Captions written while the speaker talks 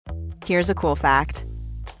Here's a cool fact.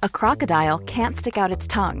 A crocodile can't stick out its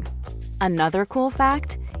tongue. Another cool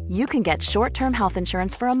fact, you can get short-term health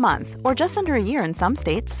insurance for a month or just under a year in some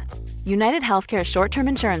states. United Healthcare short-term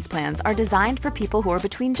insurance plans are designed for people who are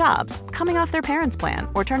between jobs, coming off their parents' plan,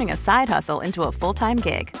 or turning a side hustle into a full-time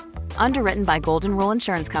gig. Underwritten by Golden Rule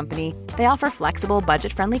Insurance Company, they offer flexible,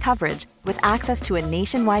 budget-friendly coverage with access to a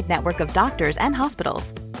nationwide network of doctors and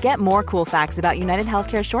hospitals. Get more cool facts about United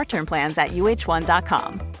Healthcare short-term plans at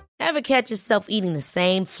uh1.com. Ever catch yourself eating the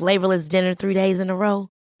same flavorless dinner 3 days in a row?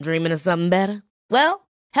 Dreaming of something better? Well,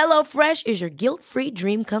 HelloFresh is your guilt-free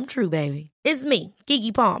dream come true, baby. It's me,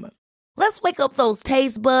 Keke Palmer. Let's wake up those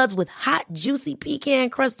taste buds with hot, juicy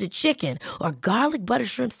pecan-crusted chicken or garlic butter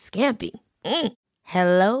shrimp scampi.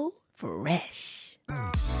 Hello Fresh.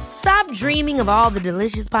 Stop dreaming of all the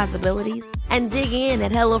delicious possibilities and dig in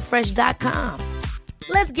at HelloFresh.com.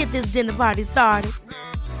 Let's get this dinner party started.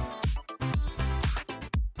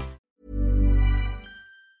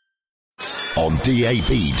 On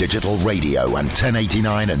DAB Digital Radio and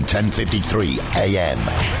 1089 and 1053 AM.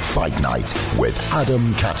 Fight Night with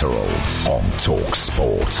Adam Catterall on Talk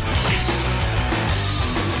Sport.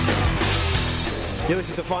 You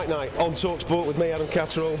listen to Fight Night on TalkSport with me, Adam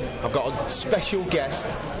Catterall. I've got a special guest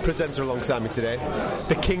presenter alongside me today,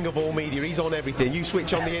 the king of all media. He's on everything. You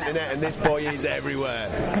switch on the internet and this boy is everywhere.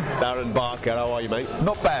 Darren Barker, how are you, mate?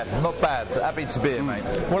 Not bad. Happy to be here, mate.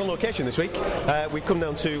 We're on location this week. We've come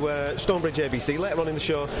down to Stonebridge ABC. Later on in the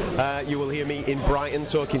show, you will hear me in Brighton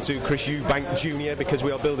talking to Chris Eubank Jr. because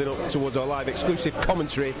we are building up towards our live exclusive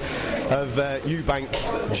commentary of Eubank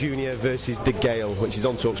Jr. versus De Gale, which is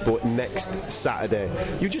on TalkSport next Saturday.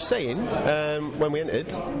 You were just saying, when we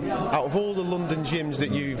entered, out of all the London gyms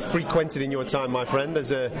that you've frequented in your time, my friend,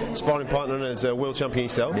 as a sparring partner and as a world champion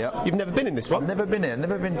yourself, you've never been in this one? I've never been here.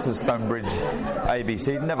 Never been to Stonebridge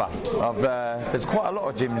ABC. Never. There's quite a lot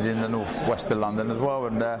of gyms in the northwest of London as well,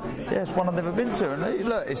 and it's one I've never been to. And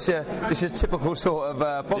look, it's your typical sort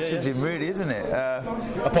of boxing gym, really, isn't it?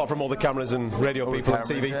 Apart from all the cameras and radio people and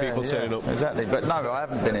TV people turning up. Exactly. But no, I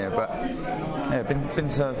haven't been here. But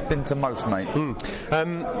been to most, mate.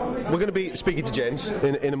 We're going to be speaking to James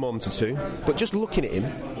in a moment or two, but just looking at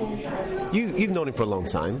him, you've known him for a long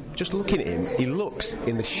time. Just looking at him, he looks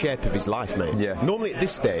in the shape of his life, mate. Yeah. Normally at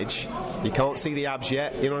this stage, you can't see the abs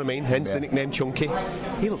yet, you know what I mean? Hence the nickname Chunky.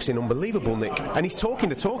 He looks in unbelievable nick, and he's talking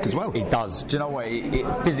the talk as well. He does. Do you know what?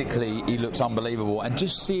 Physically, he looks unbelievable, and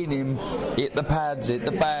just seeing him hit the pads, hit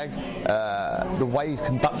the bag, the way he's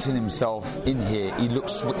conducting himself in here, he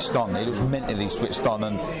looks switched on. He looks mentally switched on,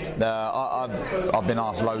 and I've been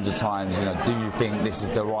asked loads of times, do you think this is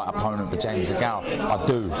the right opponent for James De Gale?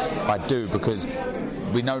 I do, because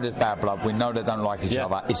we know there's bad blood, we know they don't like each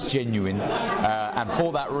other, it's genuine, and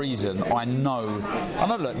for that reason, I know,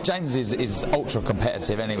 look, James is ultra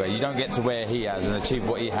competitive anyway. You don't get to where he has and achieve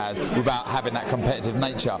what he has without having that competitive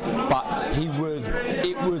nature, but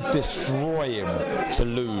it would destroy him to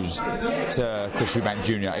lose to Chris Eubank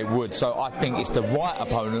Jr. It would. So I think it's the right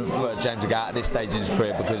opponent for James De Gale at this stage in his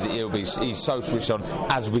career, because he's so switched on,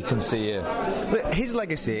 as we can see here. His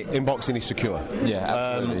legacy in boxing is secure. Yeah,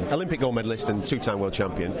 absolutely. Olympic gold medalist and two-time world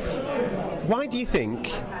champion. Why do you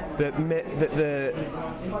think that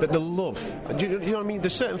the love, do you know what I mean?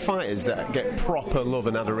 There's certain fighters that get proper love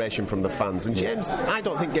and adoration from the fans, and James, I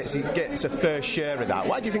don't think gets a fair share of that.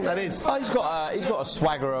 Why do you think that is? Oh, he's got a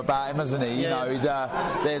swagger about him, hasn't he? You know, he's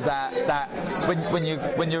there's that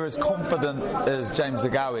when you're as confident as James De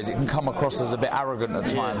Gale is, it can come across as a bit arrogant at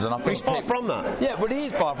times, and I think he's far from that. Yeah, but he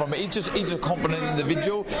is far from it. He's a confident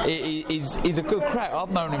individual. He's a good crack.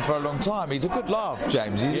 I've known him for a long time. He's a good laugh,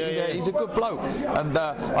 James. He's a good bloke, and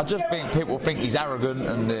I just think people think he's arrogant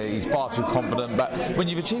and he's far too confident. But when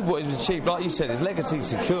you've achieved what he's achieved, like you said, his legacy's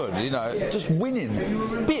secured. Just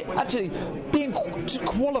winning, being to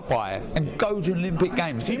qualify and go to Olympic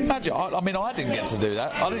Games. Can you imagine? I didn't get to do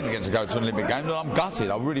that. I didn't get to go to Olympic Games, and I'm gutted.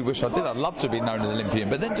 I really wish I did. I'd love to be known as an Olympian,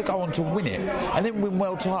 but then to go on to win it and then win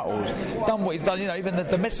world titles, done what he's done. Even the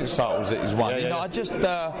domestic titles that he's won. I just.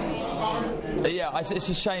 It's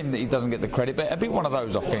a shame that he doesn't get the credit, but it'd be one of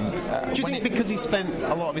those, I think. Do you think because he spent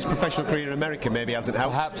a lot of his professional career in America maybe hasn't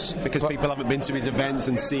helped? Perhaps. Because people haven't been to his events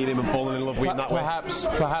and seen him and fallen in love with him that way? Perhaps.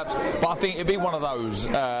 But I think it'd be one of those,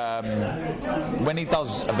 when he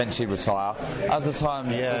does eventually retire, as the time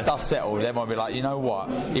does settle, everyone will be like, you know what,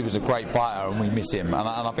 he was a great fighter and we miss him. And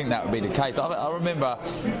I think that would be the case. I remember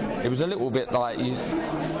it was a little bit like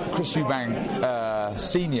Chris Eubank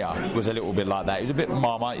Senior was a little bit like that. He was a bit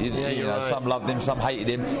marmite. You know, some loved him, some hated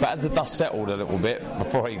him. But as the dust settled a little bit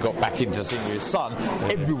before he got back into Senior with his son,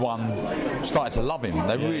 everyone started to love him.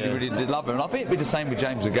 They really did love him. And I think it'd be the same with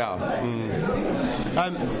James DeGale.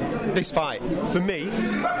 This fight, for me,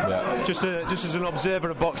 just as an observer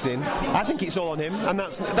of boxing, I think it's all on him, and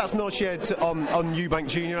that's no shade on Eubank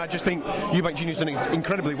Jr. I just think Eubank Jr.'s done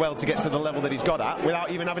incredibly well to get to the level that he's got at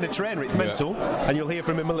without even having a trainer. It's mental, and you'll hear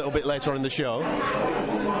from him a little bit later on in the show.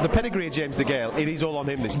 The pedigree of James DeGale, it is all on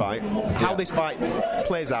him, this fight. How this fight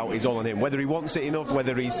plays out is all on him. Whether he wants it enough,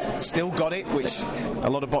 whether he's still got it, which a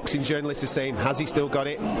lot of boxing journalists are saying, has he still got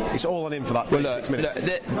it? It's all on him for that 36 minutes.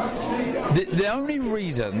 The only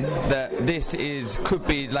reason that this could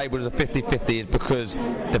be labelled as a 50-50 is because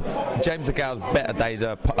James DeGale's better days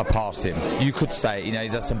are past him. You could say, you know,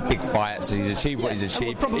 he's had some big fights, he's achieved what he's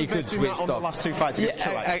achieved. He could switch on the last two fights against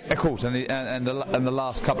Truex. Of course, and the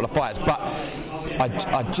last couple of fights. But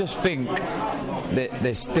I just think that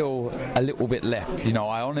there's still a little bit left. You know,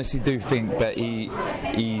 I honestly do think that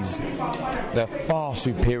he's the far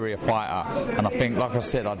superior fighter, and I think, like I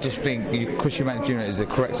said, I just think Chris Eubank Jr. is the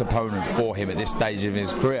correct opponent for him at this stage of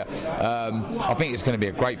his career. I think it's going to be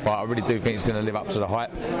a great fight. I really do think it's going to live up to the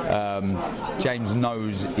hype. James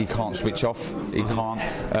knows he can't switch off. He can't,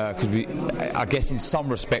 because I guess in some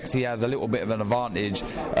respects he has a little bit of an advantage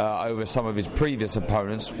over some of his previous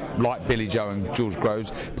opponents, like Billy Joe and George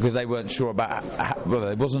Groves, because they weren't sure about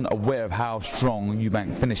they wasn't aware of how strong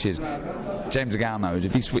Eubank finishes. James DeGale knows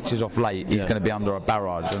if he switches off late, he's going to be under a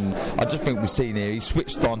barrage, and I just think we've seen here, he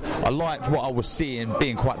switched on. I liked what I was seeing,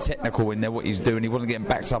 being quite technical in there, what he's doing. He wasn't getting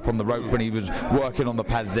backed up on the rope when he was working on the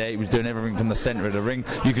pads there. He was doing everything from the centre of the ring.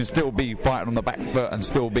 You can still be fighting on the back foot and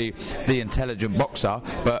still be the intelligent boxer,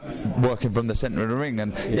 but working from the centre of the ring.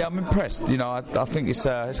 And yeah, I'm impressed. You know, I think it's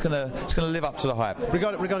gonna live up to the hype.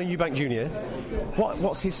 Regarding Eubank Jr.,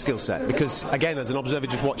 what's his skill set? Because again, as an observer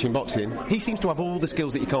just watching boxing, he seems to have all the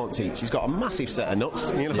skills that you can't teach. He's got a massive set of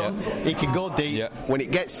nuts. You know, he can go deep. When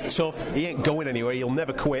it gets tough, he ain't going anywhere. He'll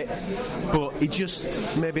never quit. But he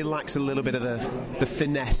just maybe lacks a little bit of the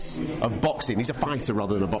finesse of boxing. He's a fighter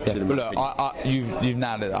rather than a boxer. Look, you've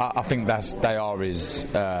nailed it. I think they are his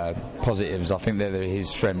positives. I think they're his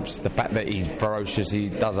strengths. The fact that he's ferocious, he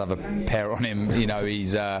does have a pair on him. You know,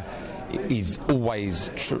 he's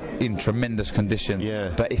always in tremendous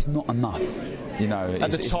condition, but it's not enough. You know, at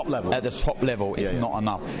the top level, it's not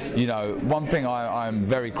enough. You know, one thing I'm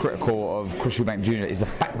very critical of Chris Eubank Jr. is the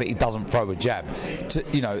fact that he doesn't throw a jab.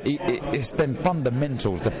 It's them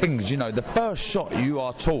fundamentals, the things. You know, the first shot you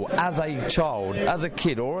are taught as a child, as a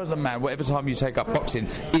kid, or as a man, whatever time you take up boxing,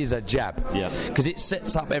 is a jab. Because it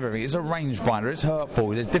sets up everything. It's a rangefinder. It's hurtful.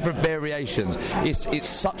 There's different variations. It's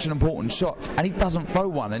such an important shot, and he doesn't throw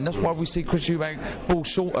one, and that's why we see Chris Eubank fall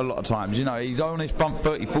short a lot of times. You know, he's on his front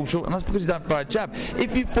foot, he falls short, and that's because he don't throw a jab.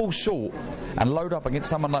 If you fall short and load up against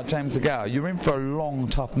someone like James DeGale, you're in for a long,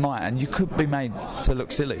 tough night, and you could be made to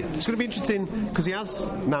look silly. It's going to be interesting because he has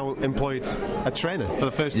now employed a trainer for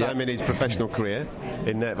the first time in his professional career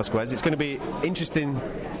in Nate Vasquez. It's going to be interesting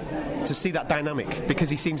to see that dynamic, because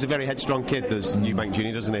he seems a very headstrong kid, does Eubank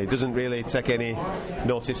Jr., doesn't he? He doesn't really take any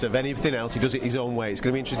notice of anything else. He does it his own way. It's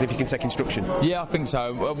going to be interesting if he can take instruction. Yeah, I think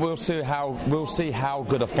so. We'll see how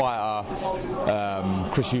good a fighter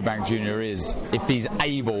Chris Eubank Jr. is, if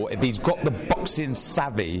he's got the boxing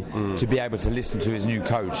savvy to be able to listen to his new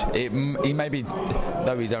coach. He may be,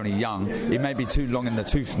 though he's only young, he may be too long in the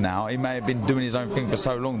tooth now. He may have been doing his own thing for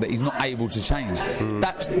so long that he's not able to change.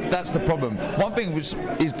 That's the problem. One thing which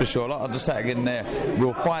is for sure, I'll just say it again there,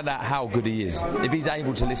 we'll find out how good he is if he's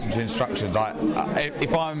able to listen to instructions. Like,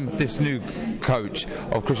 if I'm this new coach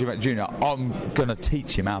of Chris Eubank Jr., I'm going to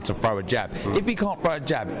teach him how to throw a jab. If he can't throw a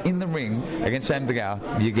jab in the ring against James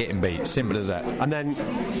DeGale, you're getting beat. Simple as that. And then,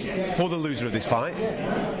 for the loser of this fight,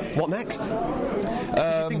 what next?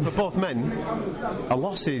 I think for both men, a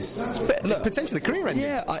loss is potentially career-ending.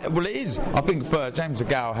 Yeah, well, it is. I think for James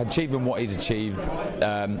DeGale, achieving what he's achieved,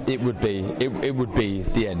 it would be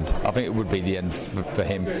the end. I think it would be the end for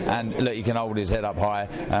him. And look, he can hold his head up high,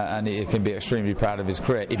 and he can be extremely proud of his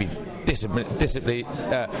career. He'd be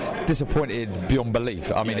disappointed beyond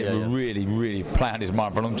belief. I mean, it would really, really play on his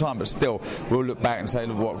mind for a long time. But still, we'll look back and say,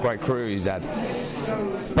 look, what a great career he's had.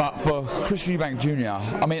 But for Chris Eubank Jr.,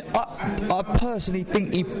 I mean, I personally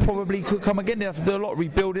think he probably could come again. They have to do a lot of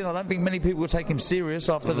rebuilding. I don't think many people will take him serious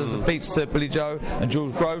after the defeats to Billy Joe and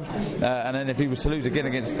George Groves. And then if he was to lose again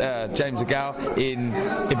against James DeGale,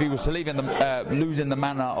 if he was to lose in the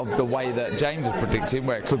manner of the way that James is predicting,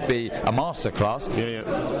 where it could be a masterclass,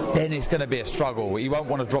 then it's going to be a struggle. He won't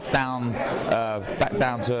want to drop down, back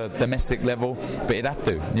down to domestic level, but he'd have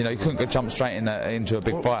to. You know, he couldn't jump straight into a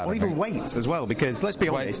big fight. Or even weight as well, because let's be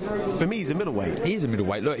honest, for me, he's a middleweight. He is a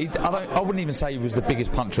middleweight. Look, I wouldn't even say he was the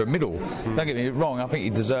biggest puncher at middle. Don't get me wrong. I think he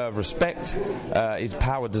deserved respect. His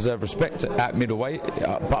power deserved respect at middleweight,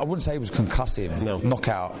 but I wouldn't say he was concussive,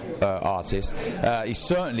 knockout artist. He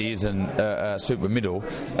certainly isn't super middle.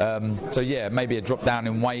 So yeah, maybe a drop down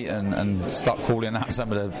in weight and start calling out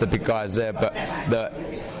some of the big guys there. But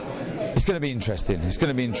it's going to be interesting. It's going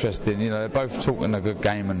to be interesting. You know, they're both talking a good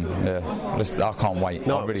game, and I can't wait.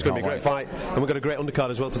 No, I really it's going to be a great fight. And we've got a great undercard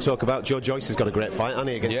as well to talk about. Joe Joyce has got a great fight, hasn't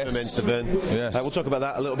he, against Clemens Taverne. Yes. We'll talk about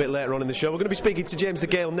that a little bit later on in the show. We're going to be speaking to James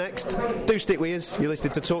DeGale next. Do stick with us. You're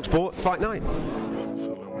listening to TalkSport Fight Night.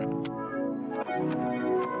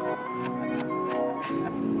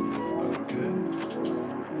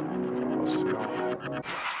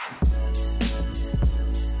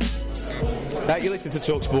 You're listening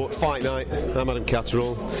to TalkSport Fight Night. I'm Adam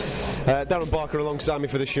Catterall. Darren Barker alongside me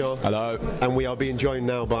for the show. Hello. And we are being joined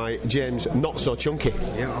now by James Not So Chunky.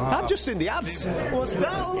 I've just seen the abs. What's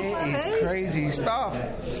that all about? It is crazy stuff.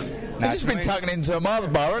 He's just been tucking into a Mars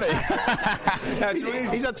bar, hasn't he?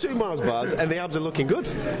 He's had 2 Mars bars and the abs are looking good.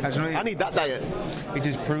 I need that diet. It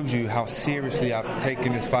just proves you how seriously I've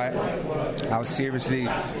taken this fight, how seriously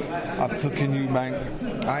I've taken you,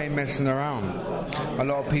 man. I ain't messing around. A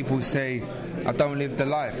lot of people say I don't live the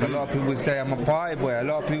life. A lot of people say I'm a party boy. A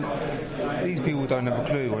lot of people, these people don't have a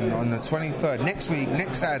clue. On the 23rd, next week,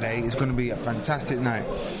 next Saturday, is going to be a fantastic night.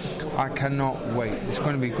 I cannot wait. It's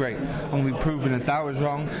going to be great. I'm going to be proving the doubters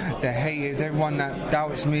wrong, the haters, everyone that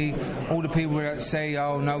doubts me, all the people that say,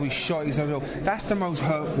 oh no, he's shot, he's over the hill. That's the most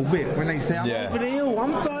hurtful bit, when they say, I'm over the hill,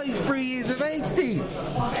 I'm 33 years of age, Steve.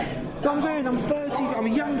 You know what I'm saying? I'm 30, I'm a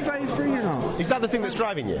young 33, you know. Is that the thing that's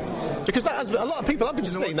driving you? Because that has, a lot of people have been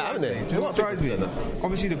saying that, haven't they? Do you know what drives me?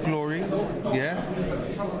 Obviously the glory, yeah.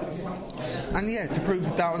 And yeah, to prove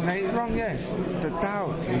the doubters and haters wrong, yeah. The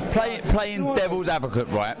doubts. Playing devil's advocate,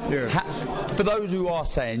 right? Yeah. For those who are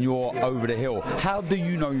saying you're over the hill, how do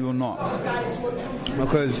you know you're not?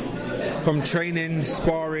 Because from training,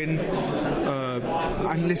 sparring,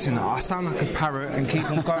 and listen, I sound like a parrot and keep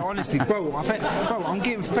on going. Honestly, bro, I'm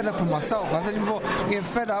getting fed up of myself. I said before, I'm getting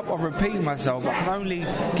fed up of repeating myself. I can only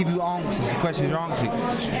give you answers to questions you're answering.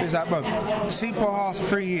 It's like, bro, CPR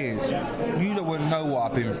 3 years. You don't want to know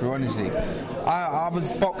what I've been through, honestly. I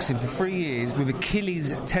was boxing for 3 years with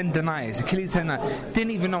Achilles tendonitis.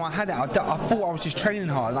 Didn't even know I had it. I thought I was just training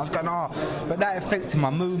hard. And I was going, but that affected my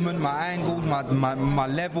movement, my angles, my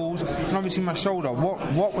levels, and obviously my shoulder.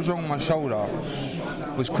 What was wrong with my shoulder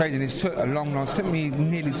was crazy. And it took it took me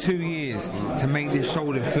nearly 2 years to make this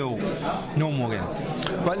shoulder feel normal again.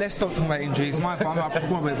 But let's stop talking about injuries. My fault, I'm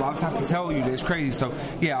but I just have to tell you that it's crazy. So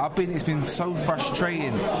yeah, it's been so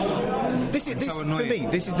frustrating. For me,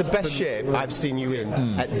 this is the best shape I've seen you in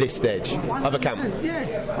at this stage of a camp. Yeah,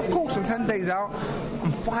 of course. I'm 10 days out.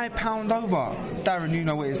 I'm 5 pounds over. Darren, you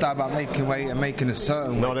know what it's like about making weight and making a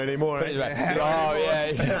certain weight. Not anymore. Oh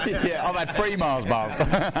yeah. I've had 3 Mars bars.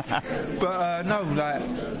 But no, like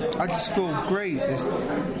I just feel great. Just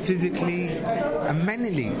physically and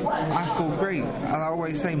mentally, I feel great. As I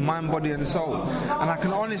always say, mind, body, and soul. And I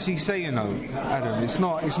can honestly say, you know, Adam, it's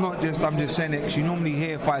not just I'm just saying it because you normally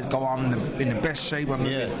hear fights go on in the best shape I'm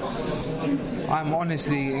in. I'm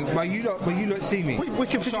honestly, but you don't see me. We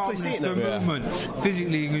can physically see it now. The movement,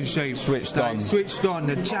 physically in good shape. Switched on.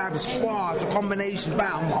 The jab, squats, the combinations.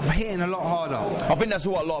 Bam, I'm hitting a lot harder. I think that's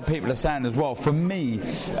what a lot of people are saying as well. For me,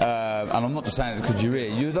 and I'm not just saying it because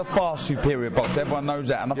you're the far superior boxer. Everyone knows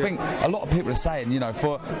that. And I think a lot of people are saying, you know,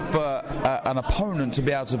 for an opponent to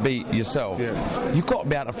be able to beat yourself, you've got to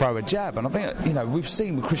be able to throw a jab. And I think, you know, we've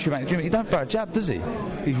seen with Chris Eubank Jr., he don't throw a jab, does he?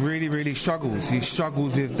 He really, really struggles. He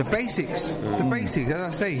struggles with the basics. The basics. As I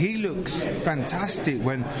say, he looks fantastic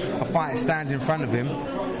when a fighter stands in front of him,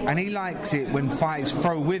 and he likes it when fighters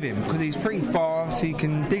throw with him because he's pretty fast. He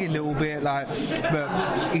can dig a little bit, but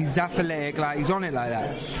he's athletic, he's on it like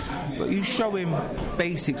that. But you show him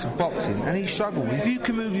basics of boxing, and he struggles. If you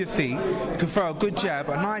can move your feet, you can throw a good jab,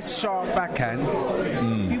 a nice sharp backhand,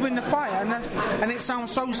 you win the fight, and it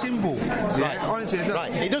sounds so simple. Right, honestly,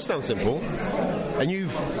 it does sound simple, and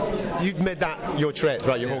you've made that your trait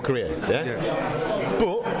throughout your whole career. Yeah.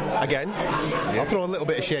 But again, I'll throw a little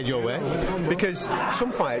bit of shade your way, because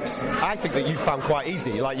some fights I think that you've found quite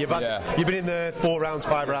easy. Like you've been in there 4 rounds,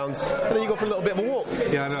 5 rounds, and then you go for a little bit of a walk.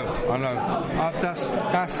 Yeah, I know. That's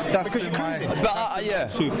because you're cruising.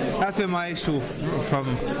 That's been my issue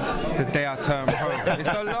from the day I turned pro. It's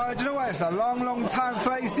a long, do you know what? It's a long time.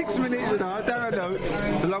 36 minutes. You know, I don't know.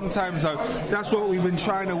 It's a long time. So that's what we've been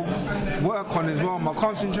trying to work on as well. My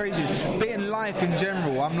concentration, but in life in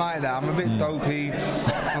general, I'm like that. I'm a bit dopey.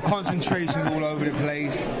 My concentration's all over the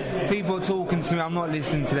place. People are talking to me, I'm not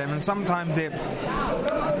listening to them, and sometimes it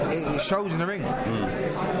shows in the ring.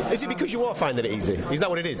 Is it because you are finding it easy? Is that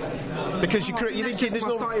what it is? Because you think there's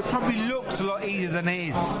no... It probably looks a lot easier than it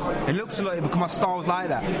is. It looks a lot easier because my style's like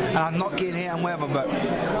that, and I'm not getting hit and whatever, but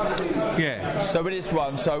yeah. So with this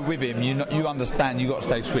one, with him, you understand you got to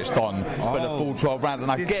stay switched on for the full 12 rounds,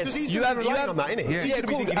 and I guess you have on that, innit? Yeah, of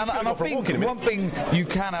course. And I think one thing you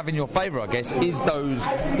can have in your favour, I guess, is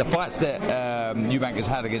the fights that Eubank has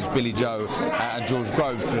had against Billy Joe and George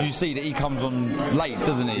Groves. You see that he comes on late,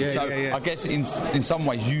 doesn't he? I guess in some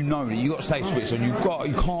ways you know that you got to stay switched on. You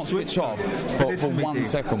can't switch off for 1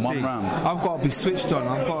 second, one round. I've got to be switched on.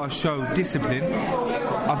 I've got to show discipline.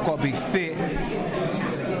 I've got to be fit.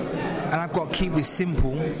 And I've got to keep this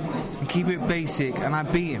simple and keep it basic, and I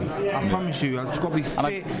beat him. I promise you. I've just got to be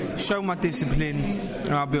fit, show my discipline,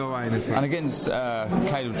 and I'll be alright in the fight. And against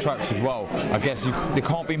Caleb Traps as well, I guess there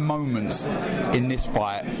can't be moments in this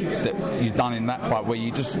fight that you've done in that fight where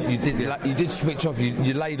you did switch off.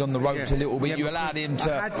 You laid on the ropes a little bit. You allowed him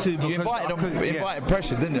to. I had to. You invited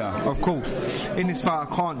pressure, didn't you? Of course. In this fight,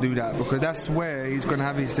 I can't do that because that's where he's going to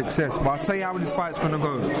have his success. But I'll tell you how this fight's going to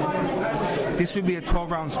go. This would be a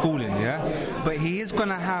 12-round schooling, yeah? But he is going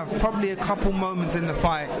to have probably a couple moments in the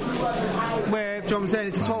fight where, you know what I'm saying,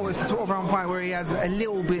 it's a 12-round fight where he has a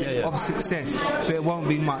little bit of success, but it won't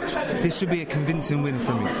be much. This should be a convincing win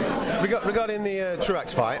for me. Regarding the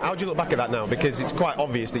Truax fight, how do you look back at that now? Because it's quite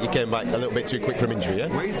obvious that you came back a little bit too quick from injury,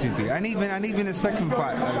 yeah? Way too quick. And even the second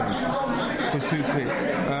fight was too quick.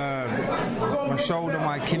 My shoulder,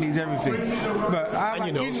 my Achilles, everything. But and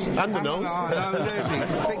your nose. And the nose.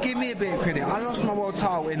 But give me a bit of credit. I lost my world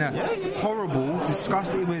title in a horrible,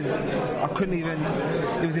 disgusting. It was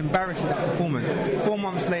embarrassing, that performance. 4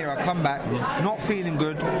 months later, I come back, not feeling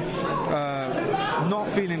good,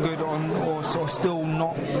 or still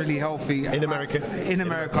not really healthy. In America,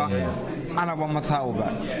 and I won my title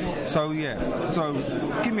back. So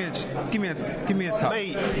give me a title.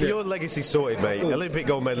 Mate, your legacy's sorted, mate. Olympic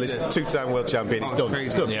gold medalist, 2-time world champion. It's done.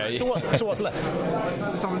 It's done. Yeah. So what's left?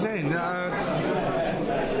 That's what I'm saying.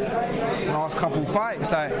 Last couple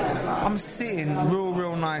fights, I'm sitting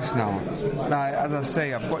real nice now. Like, as I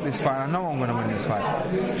say, I've got this fight. I know I'm going to win this fight.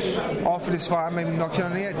 After this fight, I may be knocking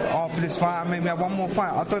on the head. After this fight, I maybe have one more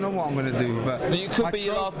fight. I don't know what I'm going to do, but it could be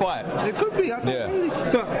your last fight. It could be. I don't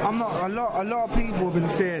know. But I'm not. A lot of people have been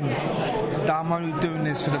saying that I'm only doing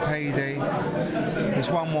this for the payday. It's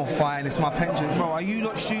one more fight. And it's my pension. Bro, are you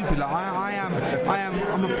not stupid? Like I'm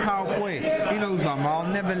a proud boy. He knows I'll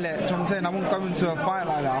never let. You know what I'm saying? I won't go into a fight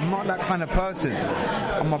like that. I'm not that kind of person.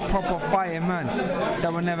 I'm a proper fighting man.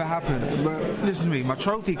 That would never happen. But listen to me, my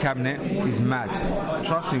trophy cabinet is mad.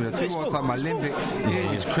 Trust me, with the 2 World Cup, my Olympic,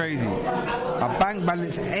 it is crazy. My bank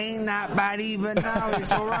balance ain't that bad even now.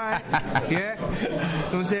 It's alright. Yeah? You know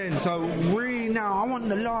what I'm saying? So really now, I want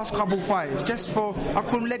the last couple fights, just for, I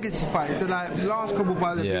call them legacy fights. So like, the last couple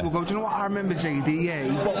fights that people go, do you know what, I remember JD, yeah,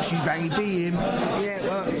 he boxed you, bang, he beat him,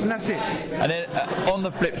 and that's it. And then on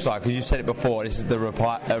the flip side, because you said it before, this is the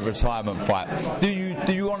retirement fight.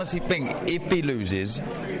 Do you honestly think if he loses,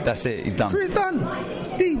 that's it, he's done? He's done.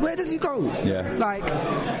 Where does he go? Yeah. Like,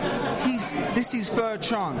 this is third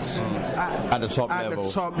chance at the top level. At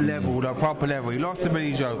the top level, the proper level. He lost to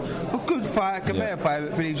Billy Joe. A good fight, a better fight,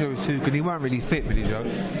 but Billy Joe was too good. He weren't really fit, Billy Joe.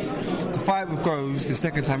 The fight with Groves, the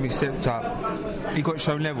second time he stepped up, he got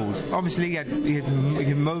shown levels. Obviously, he had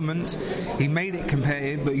moments. He made it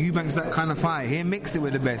competitive, but Eubank's that kind of fight. He mixed it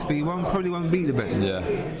with the best, but he probably won't beat the best. Yeah.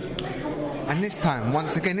 And this time,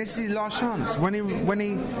 once again, this is his last chance. When he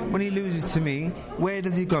loses to me, where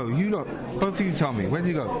does he go? You lot, both of you tell me. Where does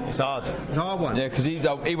he go? It's hard. It's a hard one. Yeah, because he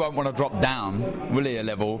won't want to drop down, will he, a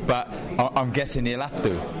level? But I'm guessing he'll have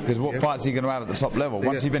to. Because what fight's he going to have at the top level?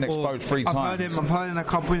 Once he's been exposed 3 times. I've heard in a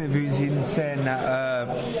couple of interviews him saying that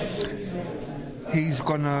he's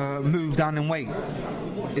going to move down in weight.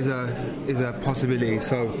 Is a possibility.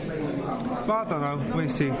 So. But I don't know, we'll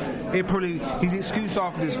see. His excuse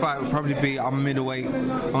after this fight would probably be, I'm middleweight,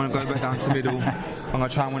 I'm going to go back down to middle, I'm going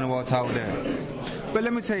to try and win a world title there. But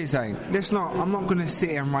let me tell you something, I'm not going to sit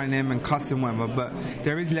here and run him and cuss him whatever, but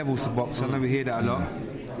there is levels to box, I know we hear that a lot.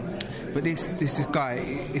 But this guy,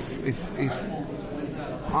 if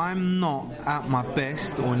I'm not at my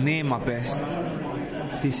best or near my best,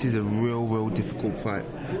 this is a real difficult fight,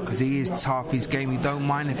 because he is tough. His game, he don't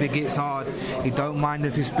mind if it gets hard, he don't mind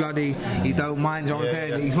if it's bloody, he don't mind, you know what I'm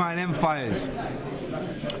saying? He's one of them fighters.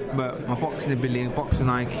 But my boxing ability, boxing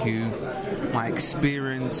IQ, my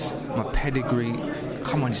experience, my pedigree,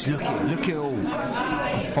 come on, just look at it all.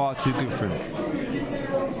 I'm far too good for him.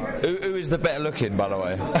 Who is the better looking, by the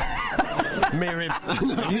way? Miriam.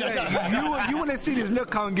 You want to see this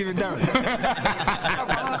look how I'm giving Darren?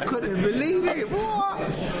 I couldn't believe it. What?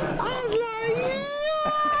 I was like,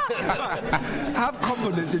 yeah. Have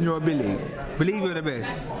confidence in your ability. Believe you're the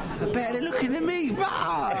best. They're better looking than me.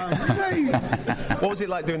 What was it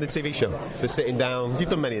like doing the TV show? The sitting down. You've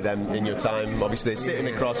done many of them in your time. Obviously, sitting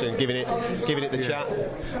across and giving it the chat.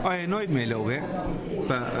 Oh, it annoyed me a little bit,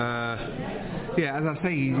 but. Yeah, as I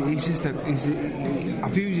say, he's just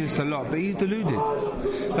I've used this a lot, but he's deluded.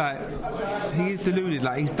 Like, he is deluded.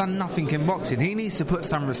 Like, he's done nothing in boxing. He needs to put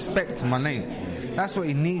some respect to my name. That's what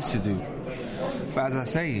he needs to do. But as I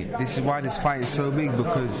say, this is why this fight is so big,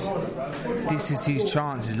 because this is his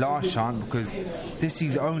chance, his last chance, because this is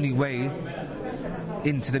his only way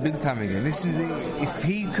into the big time again. This is if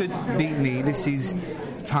he could beat me, this is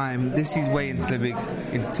time. This is way into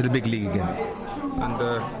the big league again. And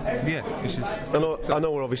it's just. I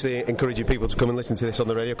know we're obviously encouraging people to come and listen to this on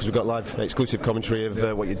the radio because we've got live exclusive commentary of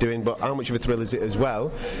what you're doing. But how much of a thrill is it as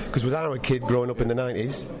well? Because when I was a kid growing up in the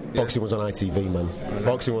 90s, boxing was on ITV, man.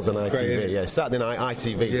 Boxing was on ITV. Yeah, Saturday night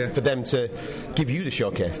ITV. Yeah. For them to give you the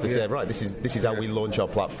showcase, to say, right, this is how we launch our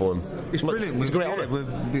platform. It's brilliant. It's great honour.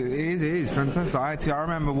 It is fantastic. I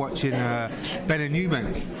remember watching Ben and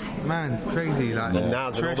Eubank. Man, it's crazy. Like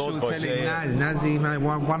Naz and all those boys. Nazi, man,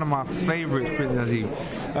 one of my favourites, Prince Nazi.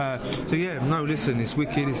 Listen, it's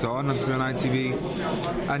wicked. It's an honour to be on ITV,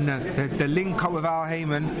 and the link up with Al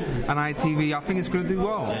Heyman and ITV, I think it's going to do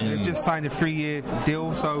well. They've just signed a 3-year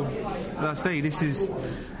deal, so as I say, this is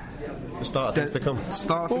the start of things to come.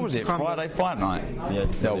 What was it? Friday Fight Night? Yeah,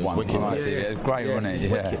 that one. Wicked. It was great, wasn't it?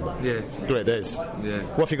 Yeah, great days. Yeah.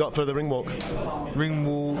 What have you got for the ring walk?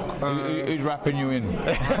 Who's wrapping you in?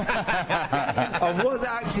 I was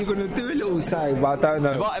actually going to do a little say, but I don't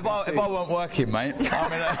know. If I weren't working, mate,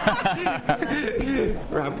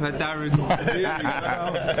 rapper Darren.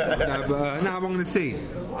 I'm going to see.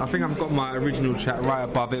 I think I've got my original chat right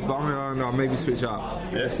above it, but I'm going to maybe switch up.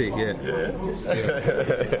 Let's see. Yeah.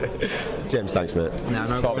 James, thanks, mate.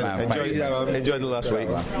 No problem. Enjoy the last week.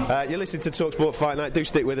 You're listening to TalkSport Fight Night. Do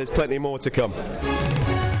stick with us. Plenty more to come.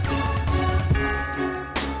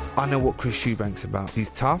 I know what Chris Eubank's about. He's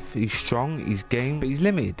tough, he's strong, he's game, but he's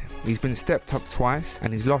limited. He's been stepped up twice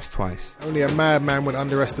and he's lost twice. Only a madman would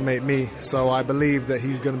underestimate me, so I believe that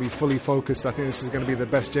he's going to be fully focused. I think this is going to be the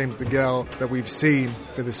best James DeGale that we've seen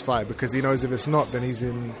for this fight, because he knows if it's not, then he's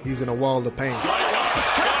in a world of pain.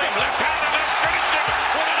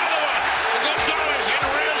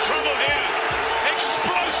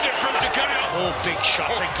 Big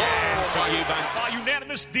shot again from Eubank. By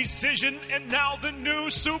unanimous decision, and now the new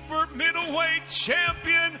super middleweight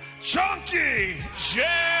champion, Chunky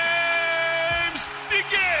James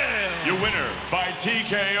DeGale. Your winner by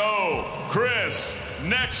TKO, Chris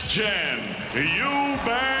Next Gen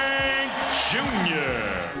Eubank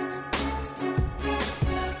Jr.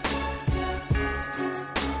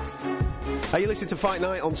 You listen to Fight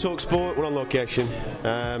Night on TalkSport. We're on location.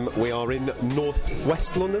 We are in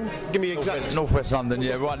northwest London. Give me the exact... Northwest London,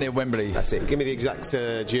 yeah, right near Wembley. That's it. Give me the exact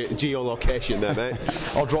geolocation there, mate.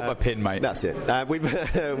 I'll drop a pin, mate. That's it.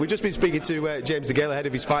 We've just been speaking to James DeGale ahead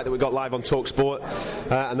of his fight that we got live on TalkSport.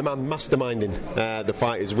 And the man masterminding the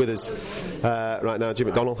fight is with us right now. Jim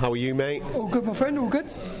McDonnell, how are you, mate? All good, my friend, all good.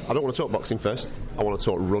 I don't want to talk boxing first. I want to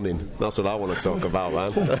talk running. That's what I want to talk about,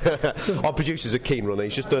 man. Our producer's a keen runner.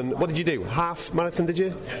 He's just done... What did you do? Half marathon, did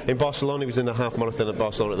you? In Barcelona. He was in the half marathon at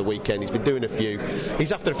Barcelona at the weekend. He's been doing a few.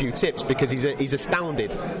 He's after a few tips because he's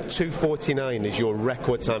astounded. 2:49 is your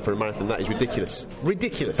record time for a marathon. That is ridiculous.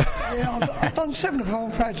 Ridiculous. Yeah, I've done 7 of them,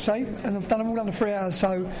 I'm proud to say, and I've done them all under 3 hours,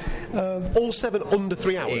 so... all 7 under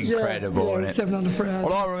 3 hours? Incredible, yeah, isn't it? 7 under 3 hours.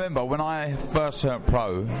 Well, I remember when I first turned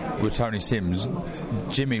pro with Tony Sims,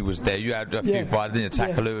 Jimmy was there. You had a few fights, didn't you?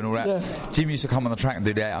 Takaloo and all that. Yeah. Jimmy used to come on the track and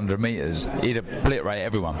do the 800 metres. He'd obliterate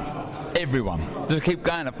everyone. Just keep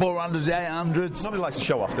going at 400s, 800s. Nobody likes to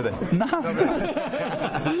show off, do they? No.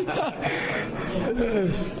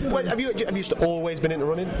 Wait, have you always been into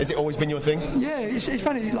running? Has it always been your thing? Yeah, it's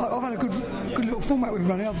funny. Like, I've had a good little format with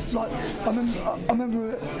running. I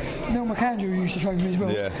remember Mel McAndrew, who used to train with me as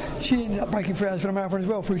well. Yeah. She ended up breaking 3 hours for the marathon as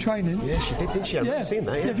well through training. Yeah, she did, didn't she? I remember seeing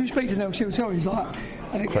that. Yeah, if you speak to Nell, she'll tell you, he's like,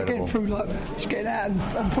 And getting through, like, just getting out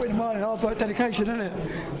and putting them on in hard work, dedication, isn't it?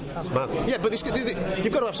 That's mad. Yeah, but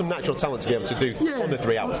you've got to have some natural talent to be able to do under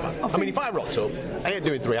 3 hours, man. I mean, if I rocked up, I ain't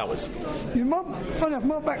doing 3 hours. Yeah, funny enough,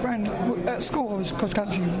 my background at school, I was a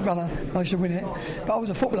cross-country runner. I used to win it. But I was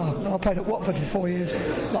a footballer. I played at Watford for 4 years.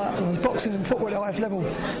 Like, I was boxing and football at the highest level.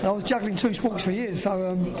 And I was juggling 2 sports for years.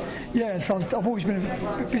 So, so I've always been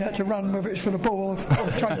able to run, whether it's for the ball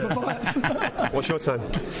or train for fights. What's your time?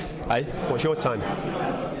 Hey? What's your time?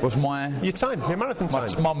 What's your time? Your marathon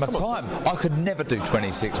time? My time. I could never do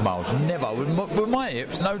 26 miles. Never. With my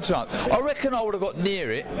hips, no chance. I reckon I would have got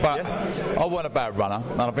near it, but I wasn't a bad runner,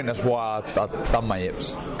 and I think that's why I've done my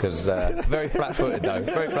hips, because very flat-footed though.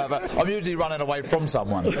 Very flat-footed. I'm usually running away from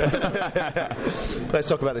someone. Let's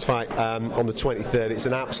talk about this fight on the 23rd. It's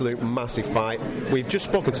an absolute massive fight. We've just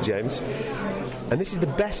spoken to James, and this is the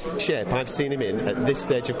best shape I've seen him in at this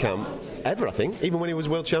stage of camp ever, I think. Even when he was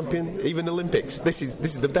world champion, even Olympics. This is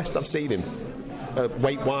the best I've seen him.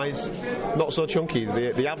 Weight-wise, not so chunky.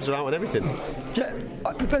 The abs are out and everything.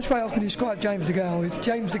 The best way I can describe James DeGale is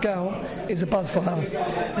James DeGale is a buzz fighter,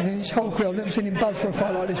 and in his whole career I've never seen him buzz for a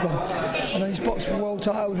fight like this one. I know he's boxed for world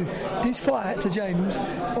titles. This fight to James,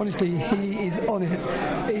 honestly, he is on it.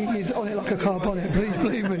 He is on it like a car bonnet. Please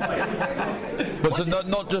believe me. But so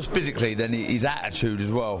not just physically, then his attitude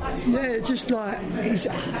as well. Yeah, just like his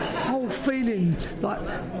whole feeling. Like,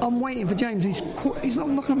 I'm waiting for James. He's not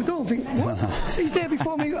knocking on the door. I think, what? He's there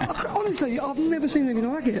before me. Honestly, I've never seen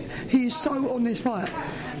anything like it. He is so on this fight,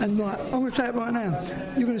 and like, I'm going to say it right now,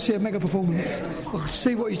 you're going to see a mega performance. I can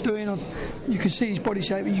see what he's doing. You can see his body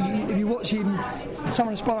shape. If you watch him, some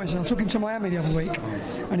of the sparring, I took him to Miami the other week,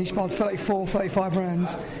 and he sparred 34, 35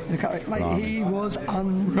 rounds in a couple. Mate, he was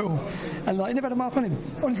unreal, and like, he never had a mark on him.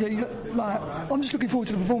 Honestly, like, I'm just looking forward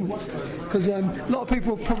to the performance, because a lot of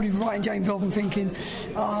people are probably writing James off and thinking,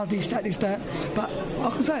 this, that. But I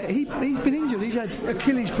can say it, he's been injured. He's had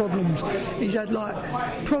Achilles problems. He's had like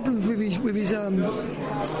problems with his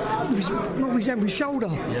shoulder.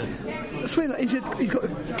 I swear that he's got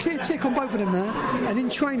a clear tick on both of them now, and in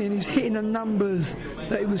training he's hitting the numbers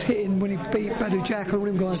that he was hitting when he beat Badou Jack and all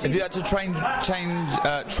them guys. Have you had to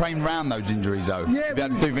train round those injuries though? Yeah, have you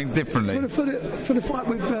had to do things differently? For the fight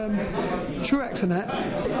with Truex and that,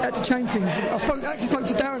 I had to change things. I actually spoke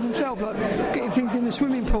to Darren himself, like getting things in the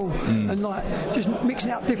swimming pool and like just mixing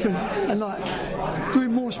it up different, and like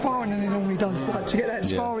doing more sparring than he normally does, like to get that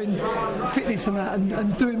sparring fitness and that,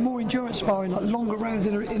 and doing more endurance sparring, like longer rounds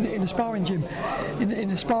in a sparring gym,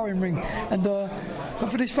 in a sparring ring. And but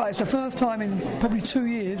for this fight, it's the first time in probably 2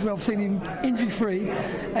 years where I've seen him injury-free,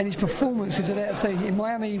 and his performances are there to see. In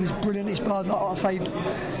Miami, he was brilliant. He sparred, like I say,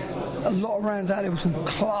 a lot of rounds out there with some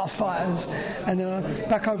class fighters, and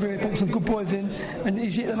back over here, brought some good boys in, and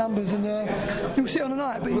he's hit the numbers, and he'll sit on the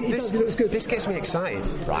night. But this gets me excited,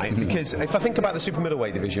 right? Because if I think about the super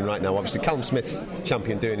middleweight division right now, obviously Callum Smith's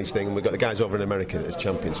champion doing his thing, and we've got the guys over in America as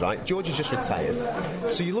champions, right? George has just retired,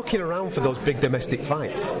 so you're looking around for those big domestic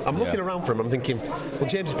fights. I'm looking around for him. I'm thinking, well,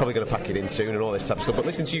 James is probably going to pack it in soon and all this type of stuff. But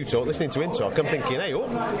listening to you talk, listening to him talk, I'm thinking, hey,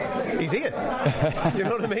 he's here. You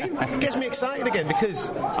know what I mean? It gets me excited again, because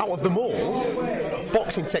out of them all,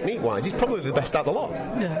 boxing technique-wise, he's probably the best out of the lot.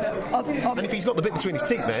 Yeah, and if he's got the bit between his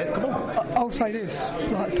teeth, mate, come on. I'll say this,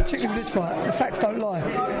 like, particularly with this fight, the facts don't lie.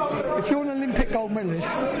 If you're an Olympic gold medalist,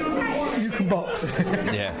 you can box.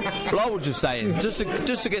 Yeah. Well, I was just saying, just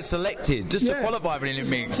to get selected, to qualify for the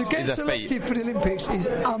Olympics, to get selected for the Olympics is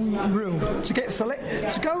unreal.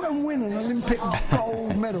 To go and win an Olympic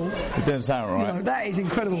gold medal, it doesn't sound right. You know, that is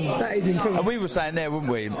incredible. That is incredible. And we were saying there, weren't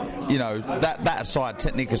we? You know, that aside,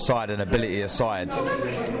 technique aside, and ability aside,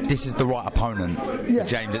 this is the right opponent for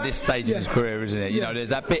James at this stage in his career, isn't it? You know, there's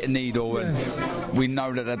that bit of needle, and we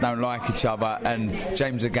know that they don't like each other, and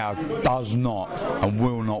James DeGale does not and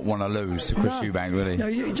will not want to lose to Chris Eubank, will he?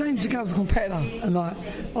 Yeah, James DeGale's a competitor, and like,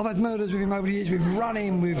 I've had murders with him over the years, with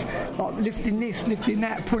running, with like lifting this, lifting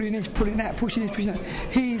that, pulling this, pulling that, pushing this, pushing that.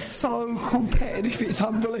 He's so competitive, it's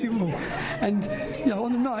unbelievable. And you know,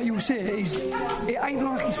 on the night you'll see it. It ain't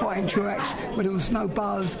like he's fighting Truex, where there was no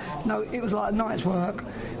buzz. No, it was like a night's work.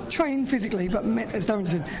 Trained physically, but as Darren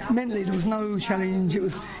said, mentally there was no challenge. It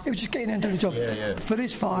was just getting in and doing the job. Yeah. For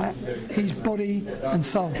this fight, his body and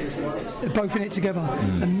soul, they're both in it together.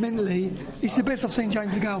 And mentally, it's the best I've seen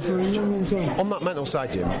James DeGale for a long, long time. On that mental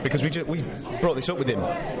side, Jim, because we brought this up with him.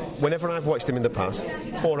 Whenever I've watched him in the past,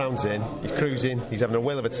 4 rounds in, he's cruising, he's having a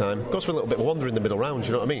whale of a time, goes for a little bit of wander in the middle round,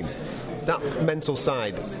 you know what I mean? That mental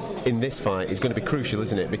side in this fight is going to be crucial,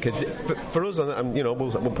 isn't it? Because for us, and you know,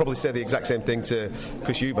 we'll probably say the exact same thing to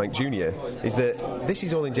Chris Eubank Jr., is that this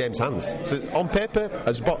is all in James' hands. On paper,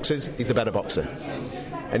 as boxers, he's the better boxer.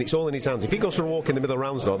 and it's all in his hands. If he goes for a walk in the middle of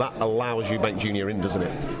rounds, though, that allows Eubank Jr. in, doesn't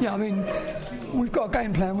it? Yeah, I mean, we've got a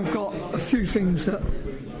game plan. We've got a few things that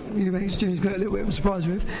Eubank Jr.'s got a little bit of a surprise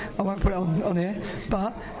with. I won't put it on here,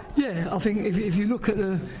 but yeah, I think if you look at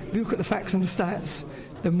the facts and the stats,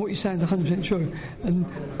 then what you're saying is 100% true. And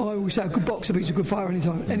I always say a good boxer beats a good fighter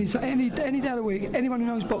anytime. Any day of the week, anyone who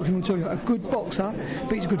knows boxing will tell you a good boxer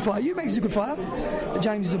beats a good fighter. Eubank is a good fighter, but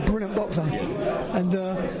James is a brilliant boxer. And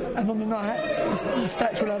on the night, the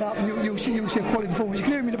stats will add up, and you'll see a quality performance. You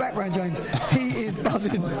can hear him in the background, James. He is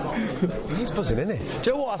buzzing. He's buzzing, isn't he?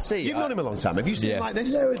 Do you know what I see? You've known him a long time. Have you seen him like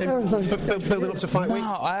this? Yeah, building up to fight week?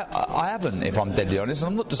 No, I haven't, if I'm deadly honest. And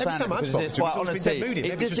I'm not just saying it because it's quite honestly.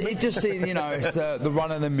 It just seems, it's the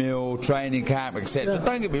run-of-the-mill training camp, etc. Yeah.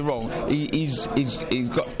 Don't get me wrong. He's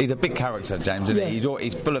a big character, James, isn't he?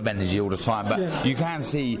 He's full of energy all the time. But you can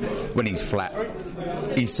see when he's flat.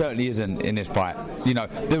 He certainly isn't in this fight.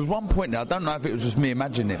 There was one point there, I don't know if it was just me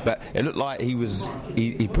imagining it, but it looked like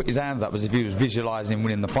he put his hands up as if he was visualising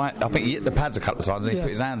winning the fight. I think he hit the pads a couple of times and he put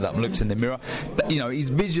his hands up and looks in the mirror. But, he's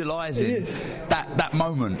visualising that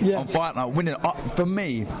moment on fight night winning. For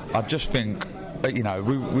me, I just think,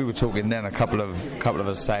 we were talking then, a couple of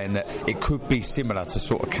us saying that it could be similar to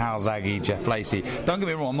sort of Calzaghe, Jeff Lacey. Don't get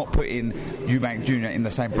me wrong, I'm not putting Eubank Jr. in the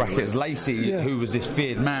same bracket as Lacey, who was this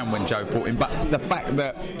feared man when Joe fought him. But the fact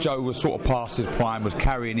that Joe was sort of past his prime, was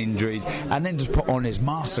carrying injuries, and then just put on his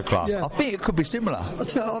masterclass, I think it could be similar. I've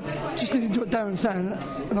just listened to what Darren's saying,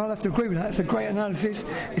 and I'll have to agree with that. It's a great analysis,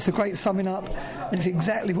 it's a great summing up, and it's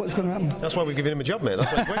exactly what's going to happen. That's why we're giving him a job, mate.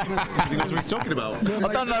 That's why he's working with because he knows what he's talking about.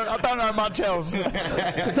 I don't know much else.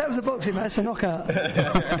 If that was a boxing match, a knockout.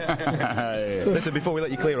 Listen, before we let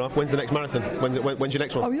you clear off, when's the next marathon? When's your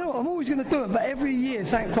next one? I'm always going to do it, but every year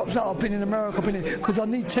something crops up. I've been in America, because I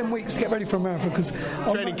need 10 weeks to get ready for a marathon.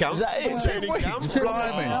 Training camp? Is that it? Training camp?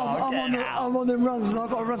 I'm on them runs, and I've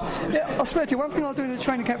got to run. Yeah, I swear to you, one thing I do in a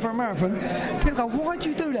training camp for a marathon, people go, why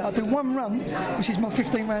do you do that? I do one run, which is my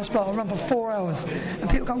 15-round split. I run for 4 hours. And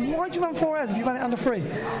people go, why do you run 4 hours if you run it under 3? I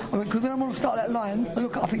mean, because when I'm on the start of that line,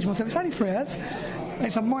 I think to myself, it's only 3 hours.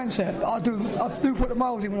 It's a mindset. I do put the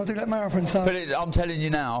miles in when I do that marathon. So. But I'm telling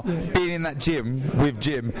you now, being in that gym with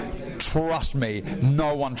Jim, trust me,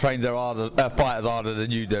 no one trains their fighters harder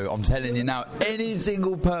than you do. I'm telling you now, any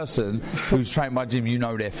single person who's trained by Jim,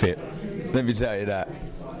 they're fit. Let me tell you that.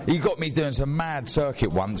 He got me doing some mad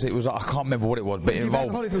circuit once. It was I can't remember what it was, but it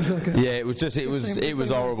involved. Yeah, it was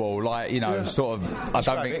horrible. Sort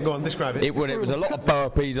of. Describe it. It was a lot of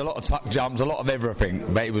burpees, a lot of tuck jumps, a lot of everything.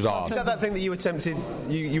 But it was hard. Is that thing that you attempted?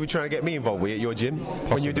 You were trying to get me involved with at your gym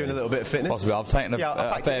when you were doing a little bit of fitness. Possibly. I've taken a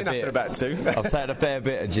fair bit. About two. I've taken a fair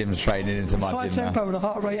bit of Jim's training into my high gym. High tempo and a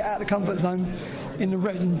heart rate out of the comfort zone in the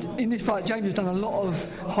red. And in this fight, James has done a lot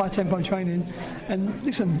of high tempo training. And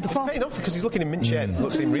listen, the fast. Paying off because he's looking in mint shape.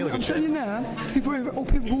 Looks in really good shape. I'm telling you now, people all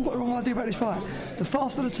got the wrong idea about this fight. The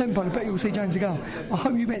faster the tempo, the better you'll see James go. I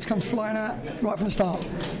hope Eubank comes flying out right from the start.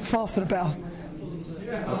 Faster the better.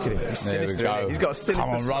 Look at him. He's sinister. He's got a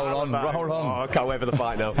sinister smile. Roll on. Oh, I can't wait for the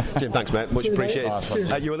fight now. Jim, thanks, mate. Much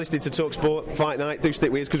appreciated. You are listening to TalkSport Fight Night. Do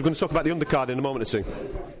stick with us because we're going to talk about the undercard in a moment or two.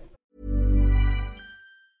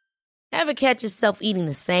 Ever catch yourself eating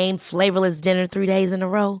the same flavorless dinner 3 days in a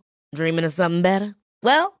row? Dreaming of something better?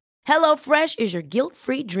 Well, HelloFresh is your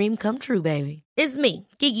guilt-free dream come true, baby. It's me,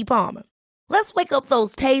 Keke Palmer. Let's wake up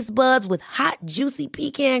those taste buds with hot, juicy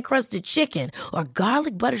pecan-crusted chicken or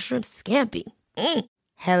garlic butter shrimp scampi.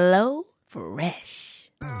 Hello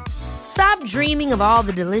Fresh. Stop dreaming of all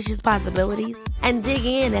the delicious possibilities and dig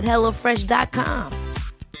in at HelloFresh.com.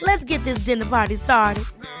 Let's get this dinner party started.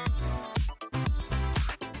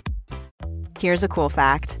 Here's a cool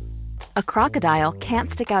fact. A crocodile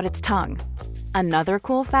can't stick out its tongue. Another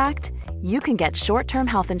cool fact, you can get short-term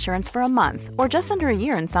health insurance for a month or just under a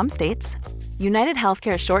year in some states. United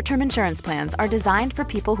Healthcare short-term insurance plans are designed for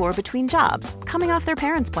people who are between jobs, coming off their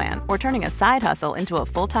parents' plan, or turning a side hustle into a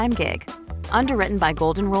full-time gig. Underwritten by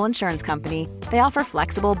Golden Rule Insurance Company, they offer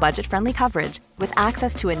flexible, budget-friendly coverage with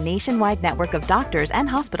access to a nationwide network of doctors and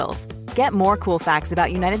hospitals. Get more cool facts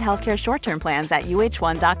about United Healthcare short-term plans at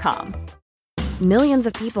uh1.com. Millions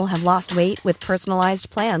of people have lost weight with personalized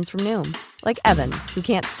plans from Noom. Like Evan, who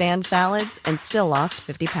can't stand salads and still lost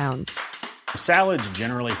 50 pounds. Salads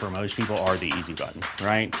generally for most people are the easy button,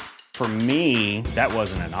 right? For me, that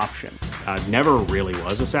wasn't an option. I never really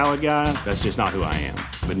was a salad guy. That's just not who I am.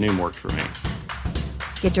 But Noom worked for me.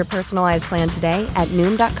 Get your personalized plan today at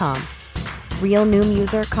Noom.com. Real Noom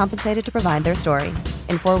user compensated to provide their story.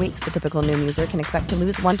 In 4 weeks, the typical Noom user can expect to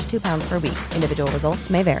lose 1 to 2 pounds per week. Individual results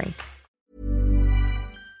may vary.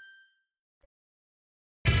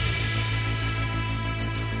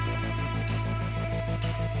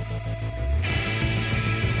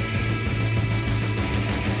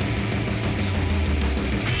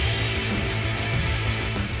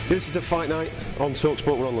 This is a fight night on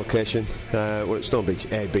TalkSport. We're on location. We're at Stonebridge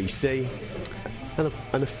ABC, and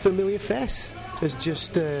a familiar face has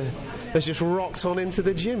just rocked on into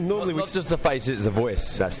the gym. Normally, not just the face; it's the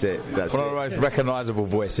voice. That's it. That's one of the most recognisable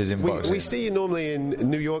voices in boxing. We see you normally in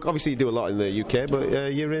New York. Obviously, you do a lot in the UK,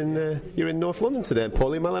 but you're in North London today.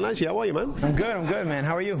 Paulie Malignaggi, how are you, man? I'm good, man.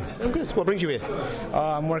 How are you? I'm good. What brings you here?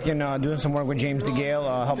 I'm working, doing some work with James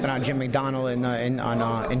DeGale, helping out Jim McDonald in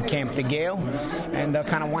Camp DeGale, and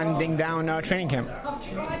kind of winding down training camp.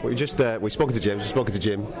 We've spoken to James. We've spoken to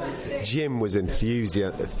Jim. Jim was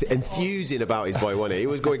enthusing about his boy, wasn't he? He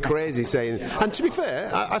was going crazy, saying, and to be fair,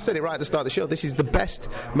 I said it right at the start of the show, this is the best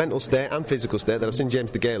mental state and physical state that I've seen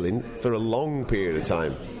James DeGale in for a long period of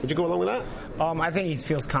time. Would you go along with that? I think he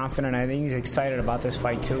feels confident. I think he's excited about this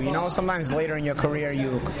fight too. You know, sometimes later in your career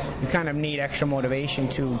you kind of need extra motivation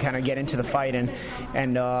to kind of get into the fight,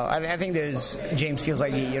 and I think James feels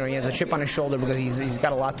like he has a chip on his shoulder because he's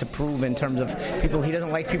got a lot to prove in terms of people. He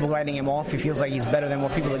doesn't like people writing him off. He feels like he's better than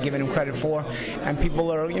what people are giving him credit for, and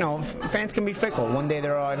people are, fans can be fickle. One day they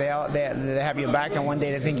have your back, and one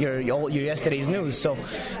day they think you're yesterday's news. So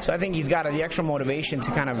I think he's got the extra motivation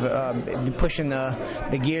to kind of be pushing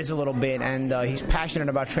the gears a little bit, and he's passionate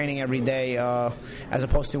about training every day, as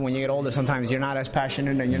opposed to when you get older. Sometimes you're not as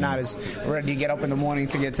passionate and you're not as ready to get up in the morning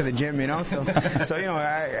to get to the gym. So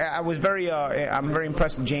I'm very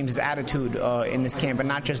impressed with James' attitude in this camp, and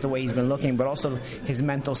not just the way he's been looking, but also his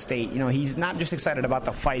mental state. He's not just excited about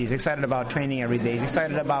the fight. He's excited about training every day. He's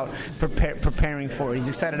excited about preparing for it. He's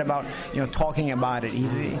excited about talking about it.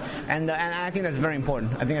 And I think that's very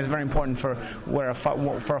important. I think that's very important for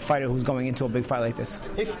a fighter who's going into a big fight like this.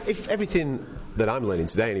 If everything that I'm learning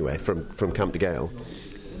today, anyway, from Camp DeGale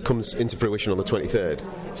comes into fruition on the 23rd,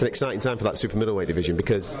 it's an exciting time for that super middleweight division,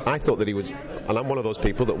 because I thought that he was, and I'm one of those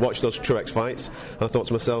people that watch those Truex fights, and I thought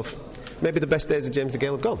to myself, maybe the best days of James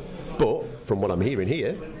DeGale have gone. But from what I'm hearing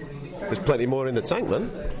here, there's plenty more in the tank, man.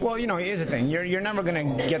 Well, here's the thing. You're never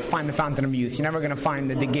going to find the fountain of youth. You're never going to find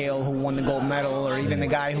the DeGale who won the gold medal, or even the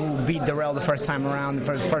guy who beat Darrell the first time around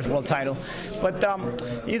for his first world title. But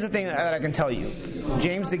here's the thing that I can tell you.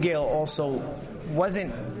 James DeGale also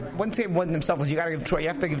wouldn't say it wasn't himself. You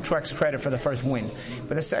have to give Truex credit for the first win,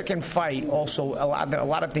 but the second fight also a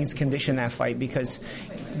lot of things conditioned that fight, because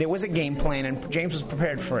there was a game plan and James was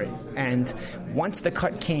prepared for it. And once the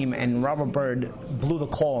cut came and Robert Byrd blew the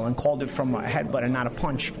call and called it from a headbutt and not a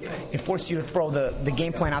punch, it forced you to throw the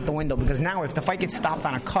game plan out the window, because now if the fight gets stopped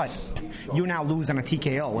on a cut, you now lose on a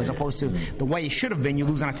TKO, as opposed to the way it should have been, you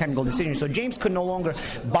lose on a technical decision. So James could no longer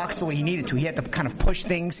box the way he needed to. He had to kind of push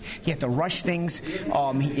things. He had to rush things.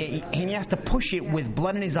 He has to push it with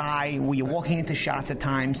blood in his eye where you're walking into shots at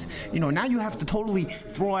times. Now you have to totally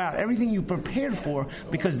throw out everything you prepared for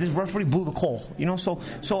because this referee blew the call. So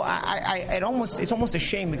it's almost a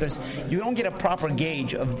shame, because you don't get a proper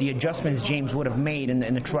gauge of the adjustments James would have made in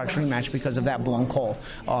the Truex rematch because of that blown call.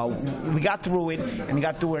 We got through it, and we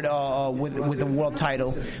got through it with the world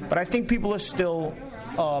title, but I think people are still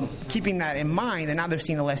keeping that in mind, and now they're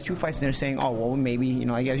seeing the last two fights and they're saying, oh, well, maybe,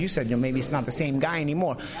 as you said, maybe it's not the same guy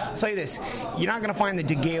anymore. I'll tell you this, you're not going to find the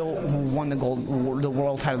DeGale who won the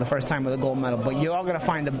world title the first time with a gold medal, but you're all going to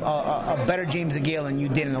find a better James DeGale than you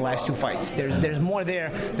did in the last two fights. There's more there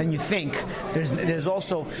than you think. There's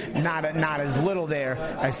also not as little there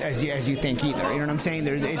as you think either. You know what I'm saying?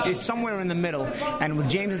 It's somewhere in the middle, and with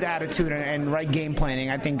James' attitude and right game planning,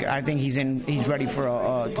 I think he's ready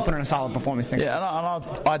to put in a solid performance. Yeah,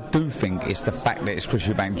 I do think it's the fact that it's Chris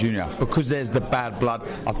Eubank Jr. because there's the bad blood.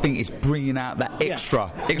 I think it's bringing out that extra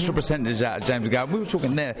percentage out of James DeGale. We were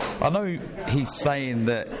talking there. I know he's saying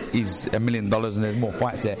that he's $1 million and there's more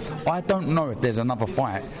fights there. I don't know if there's another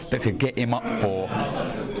fight that could get him up for,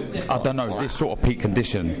 I don't know, this sort of peak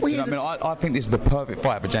condition. Well, I think this is the perfect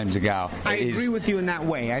fight for James DeGale. I agree with you in that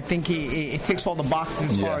way. I think it ticks all the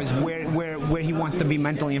boxes as far as where he wants to be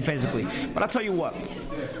mentally and physically. But I'll tell you what,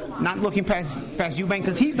 not looking past Eubank,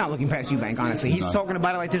 because he's not looking past Eubank, honestly. He's talking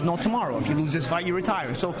about it like there's no tomorrow. If you lose this fight, you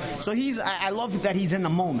retire. So I love that he's in the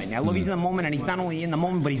moment. I love he's in the moment, and he's not only in the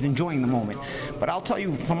moment, but he's enjoying the moment. But I'll tell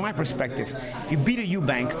you, from my perspective, if you beat a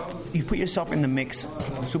Eubank, you put yourself in the mix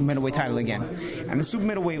for the super middleweight title again. And the super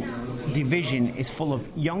middleweight division is full of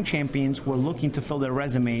young champions who are looking to fill their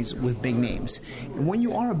resumes with big names. And when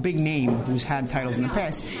you are a big name who's had titles in the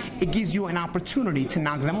past, it gives you an opportunity to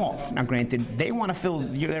knock them off. Now, granted, they want to fill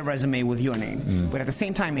their resume with your name. But at the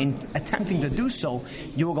same time, in attempting to do so,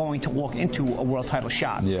 you're going to walk into a world title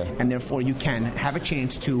shot. And therefore, you can have a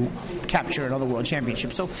chance to capture another world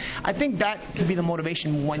championship. So I think that could be the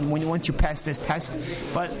motivation once you pass this test.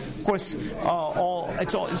 But of course,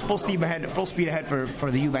 it's full speed ahead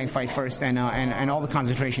for the Eubank fight first, and all the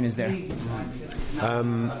concentration is there.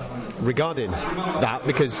 Regarding that,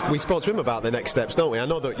 because we spoke to him about the next steps, don't we? I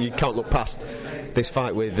know that you can't look past this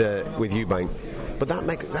fight with Eubank, but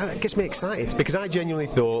that gets me excited, because I genuinely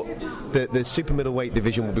thought that the super middleweight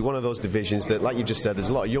division would be one of those divisions that, like you just said, there's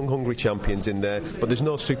a lot of young, hungry champions in there, but there's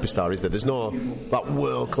no superstar, is there? There's no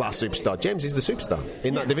world-class superstar. James is the superstar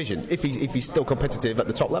in that division, if he's still competitive at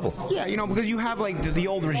the top level. Yeah, because you have like the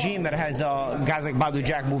old regime that has guys like Badou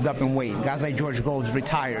Jack moved up in weight, guys like George Groves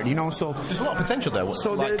retired, so there's a lot of potential there.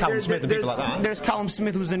 So like Callum Smith and people like that. There's Callum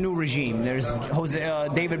Smith, who's the new regime. There's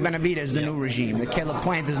David Benavidez, the new regime. The Caleb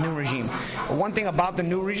Plant is the new regime. But one thing about the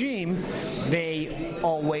new regime, they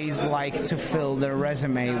always like to fill their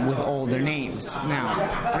resume with older names.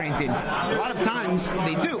 Now, granted, a lot of times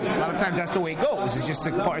they do. A lot of times that's the way it goes. It's just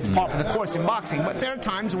it's part of the course in boxing. But there are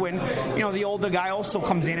times when the older guy also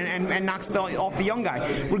comes in and knocks off the young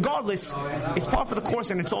guy. Regardless, it's part of the course,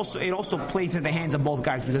 and it also plays in the hands of both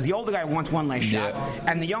guys, because the older guy wants one last shot,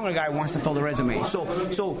 and the younger guy wants to fill the resume. So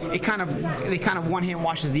they kind of one hand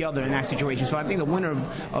washes the other in that situation. So I think the winner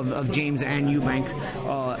of James and Eubank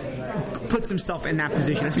puts himself in that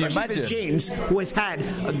position, especially if James, who has had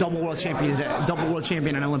a double world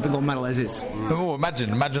champion and Olympic gold medal as is. Oh,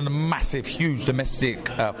 imagine a massive, huge domestic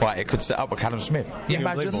fight it could set up with Callum Smith.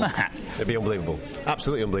 Imagine that. It'd be unbelievable.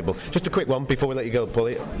 Absolutely unbelievable. Just a quick one before we let you go,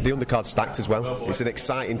 Paulie. The undercard's stacked as well. It's an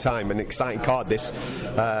exciting time, an exciting card this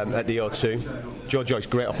at the O2. Joe Joyce,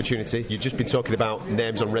 great opportunity. You've just been talking about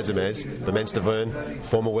names on resumes. Bermane Stiverne,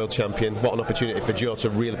 former world champion. What an opportunity for Joe to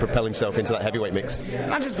really propel himself into that heavyweight mix.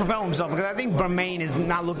 Not just propel himself, because I think Bermane is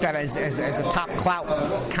not looked at as a top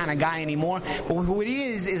clout kind of guy anymore. But what he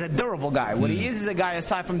is a durable guy. What he is a guy,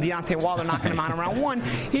 aside from Deontay Wilder knocking him out in round one,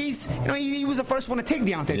 he was the first one to take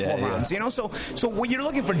Deontay 12 rounds. So what you're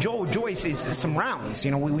looking for Joe Joyce is some rounds.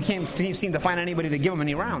 We can't seem to find anybody to give him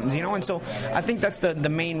any rounds. And so I think that's the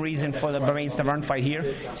main reason for the Bermane Stiverne fight here,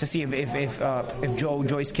 to see if Joe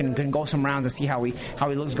Joyce can go some rounds and see how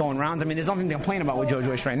he looks going rounds. I mean, there's nothing to complain about with Joe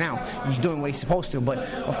Joyce right now. He's doing what he's supposed to. But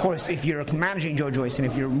of course, if you're managing Joe Joyce and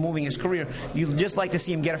if you're moving his career, you'd just like to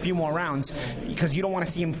see him get a few more rounds, because you don't want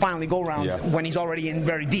to see him finally go rounds when he's already in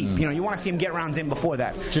very deep. You want to see him get rounds in before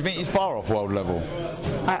that. Do you think he's far off world level?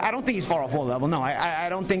 I don't think he's far off world level. No, I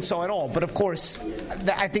don't think so at all. But of course,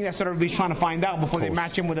 I think that's what everybody's trying to find out before they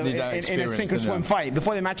match him with in a sink or swim fight.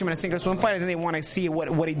 Before they match him in a sink or swim fight, I think they want to see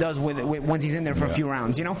what he does with once he's in there for a few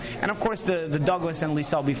rounds. And of course, the Douglas and Lee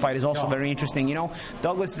Selby fight is also very interesting.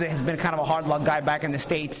 Douglas has been kind of a hard luck guy back in the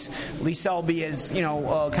States. Lee Selby has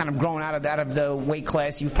kind of grown out of the weight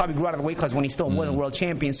class. He probably grew out of the weight class when he still was a world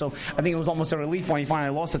champion. So I think it was almost a relief when he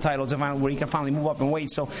finally lost the title where he can finally move up in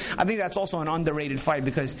weight. So I think that's also an underrated fight,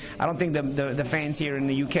 because I don't think the fans here in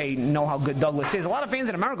the UK know how good Douglas is. A lot of fans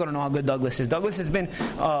in America don't know how good Douglas is. Douglas has been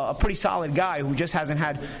a pretty solid guy who just hasn't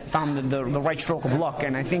found the right stroke of luck.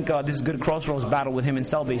 And I think this is a good crossroads battle with him and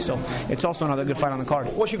Selby. So it's also another good fight on the card.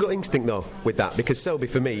 What's your gut instinct though with that? Because Selby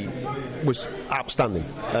for me was outstanding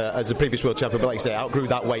as a previous world champion, but like you say, outgrew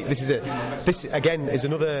that weight. This again is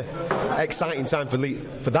another exciting time for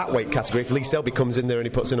that weight category. If Lee Selby comes in there and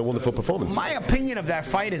he puts in a wonderful performance. My opinion of that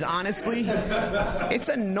fight is, honestly, it's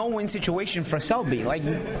a no-win situation for Selby. Like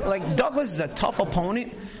Douglas is a tough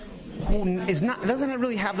opponent who doesn't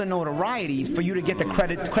really have the notoriety for you to get the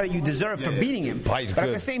credit you deserve for beating him. But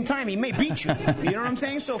at the same time, he may beat you. You know what I'm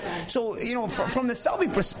saying? So from the Selby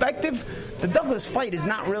perspective, the Douglas fight is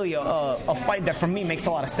not really a fight that for me makes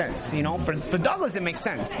a lot of sense. For Douglas it makes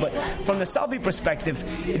sense, but from the Selby perspective,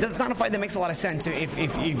 it's not a fight that makes a lot of sense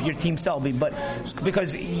if you're Team Selby. But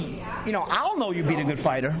because I'll know you beat a good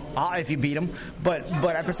fighter if you beat him, but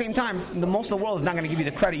at the same time, most of the world is not going to give you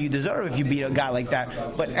the credit you deserve if you beat a guy like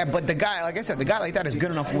that. But the guy, like I said, the guy like that is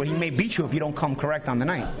good enough where he may beat you if you don't come correct on the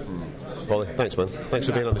night. Paulie, thanks, man. Thanks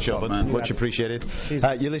for being on the show, man. Much appreciated.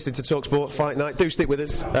 You're listening to TalkSport Fight Night. Do stick with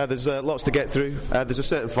us. There's lots to get through. There's a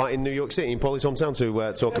certain fight in New York City, in Paulie's hometown,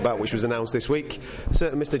 to talk about, which was announced this week. A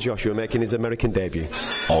certain Mr. Joshua making his American debut.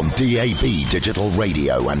 On DAB Digital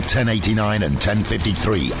Radio and 1089 and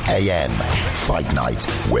 1053 AM. Fight Night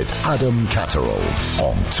with Adam Catterall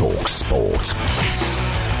on TalkSport.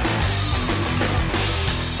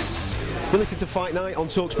 You listen to Fight Night on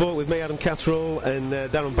TalkSport with me, Adam Catterall, and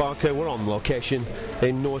Darren Barker. We're on location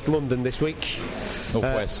in North London this week.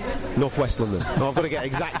 Northwest. Northwest London. Oh, I've got to get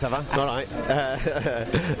exact, have I? All right.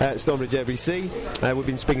 Stonebridge ABC. We've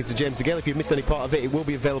been speaking to James DeGale. If you've missed any part of it, it will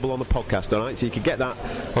be available on the podcast, all right? So you can get that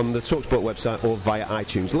on the TalkSport website or via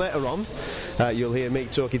iTunes. Later on, you'll hear me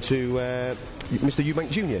talking to Mr.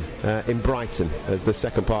 Eubank Jr. In Brighton as the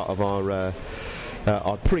second part of our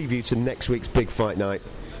preview to next week's big fight night.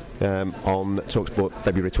 On TalkSport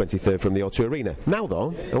February 23rd from the O2 Arena. Now,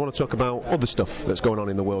 though, I want to talk about other stuff that's going on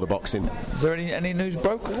in the world of boxing. Is there any news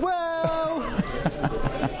broke? Well,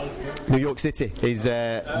 New York City is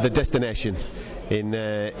the destination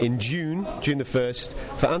in June the 1st,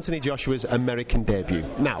 for Anthony Joshua's American debut.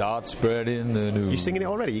 Now, start spreading the news. You're singing it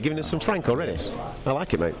already? You're giving us some Frank already? Yes. I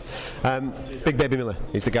like it, mate. Big Baby Miller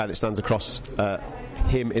is the guy that stands across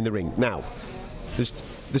him in the ring. Now,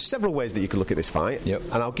 there's several ways that you could look at this fight,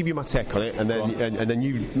 and I'll give you my take on it, and then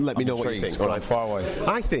you let me know what you think. All right, far away.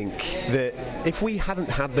 I think that if we hadn't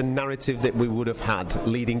had the narrative that we would have had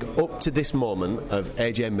leading up to this moment of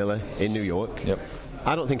AJ Miller in New York,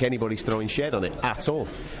 I don't think anybody's throwing shade on it at all.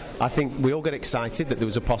 I think we all get excited that there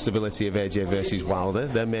was a possibility of AJ versus Wilder,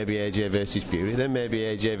 then maybe AJ versus Fury, then maybe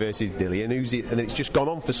AJ versus Dillian, and it's just gone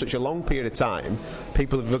on for such a long period of time.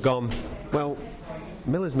 People have gone, well,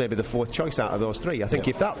 Miller's maybe the fourth choice out of those three. I think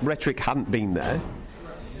if that rhetoric hadn't been there,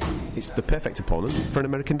 it's the perfect opponent for an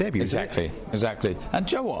American debut. Exactly. And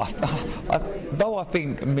Joe, though I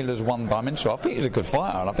think Miller's one-dimensional, I think he's a good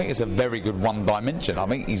fighter, and I think it's a very good one-dimension. I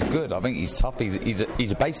think he's good. I think he's tough.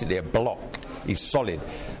 He's basically a block. He's solid.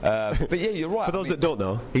 But yeah, you're right. For those that don't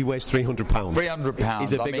know, he weighs 300 pounds. 300 pounds.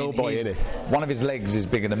 He's a big old boy, isn't he? One of his legs is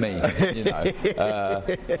bigger than me. You know,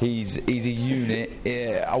 he's a unit.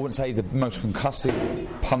 Yeah, I wouldn't say he's the most concussive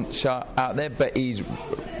puncher out there, but he's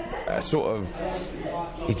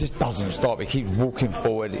he just doesn't stop. He keeps walking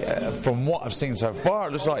forward. From what I've seen so far,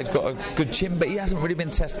 it looks like he's got a good chin, but he hasn't really been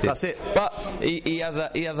tested. That's it. But he has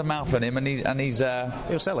a mouth on him, and he's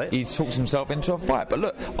he'll sell it. He's talked himself into a fight. But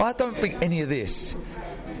look, I don't think any of this.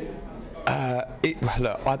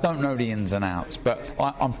 Look, I don't know the ins and outs, but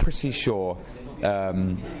I'm pretty sure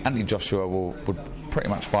Anthony Joshua would pretty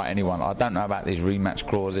much fight anyone. I don't know about these rematch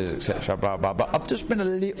clauses, etc. Blah blah. But I've just been a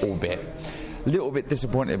little bit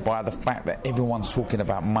disappointed by the fact that everyone's talking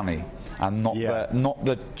about money and not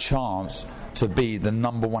the chance to be the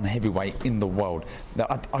number one heavyweight in the world.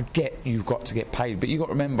 Now, I get you've got to get paid, but you've got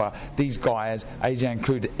to remember these guys, AJ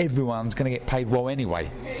included, everyone's going to get paid well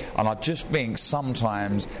anyway. And I just think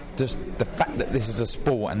sometimes just the fact that this is a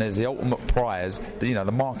sport and there's the ultimate prize, the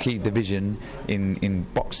marquee division in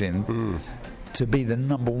boxing. To be the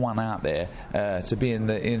number one out there, to be in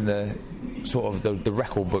the sort of the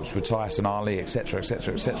record books with Tyson, Ali, etc.,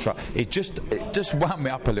 it just wound me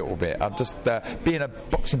up a little bit. I just being a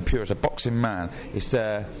boxing purist, a boxing man, it's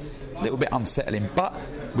a little bit unsettling. But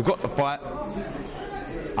we've got the fight.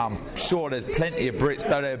 I'm sure there's plenty of Brits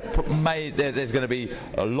though. There's going to be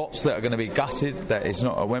lots that are going to be gutted that it's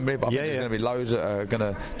not at Wembley, but I think there's going to be loads that are going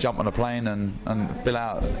to jump on a plane and fill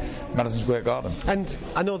out Madison Square Garden. And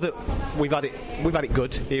I know that we've had it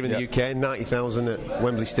good here in the UK. 90,000 at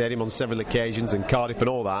Wembley Stadium on several occasions, and Cardiff and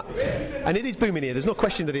all that. And it is booming here. There's no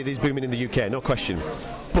question that it is booming in the UK. No question.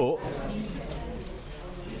 But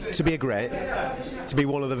to be a great, to be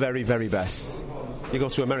one of the very, very best, you go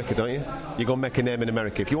to America, don't you? You go and make a name in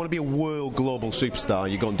America. If you want to be a world global superstar,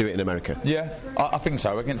 you go and do it in America. Yeah, I think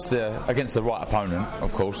so. Against the right opponent,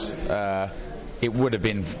 of course. It would have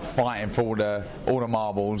been fighting for all the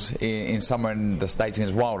marbles in somewhere in the States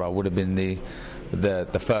against Wilder. Would have been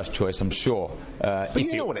the first choice, I'm sure. But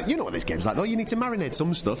you know what this game's like, though. You need to marinate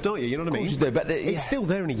some stuff, don't you? You know what I mean? Of course you do, but it's still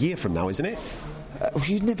there in a year from now, isn't it?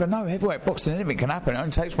 You never know. Heavyweight boxing, anything can happen. It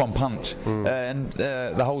only takes one punch, and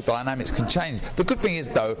the whole dynamics can change. The good thing is,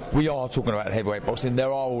 though, we are talking about heavyweight boxing. There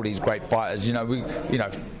are all these great fighters.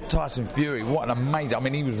 Tyson Fury. What an amazing! I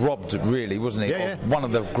mean, he was robbed, really, wasn't he? Yeah. Of one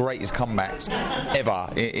of the greatest comebacks ever.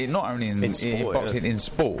 Not only in sport, boxing, in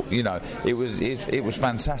sport. It was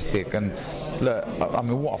fantastic. And look, I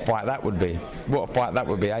mean, what a fight that would be! What a fight that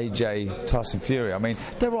would be! AJ Tyson Fury. I mean,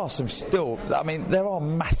 there are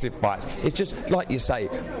massive fights. It's just like you say,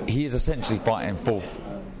 he is essentially fighting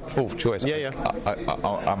fourth choice.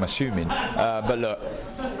 I'm assuming. But look,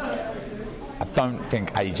 I don't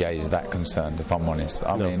think AJ is that concerned, if I'm honest.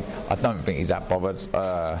 I mean, I don't think he's that bothered.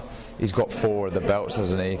 He's got 4 of the belts,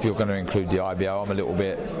 hasn't he? If you're going to include the IBO, I'm a little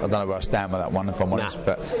bit, I don't know where I stand with that one, if I'm honest.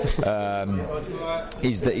 But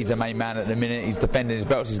he's the main man at the minute. He's defending his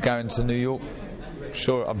belts. He's going to New York.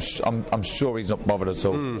 I'm sure he's not bothered at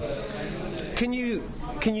all. Can you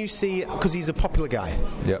can you see, because he's a popular guy,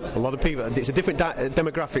 a lot of people, it's a different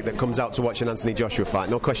demographic that comes out to watch an Anthony Joshua fight,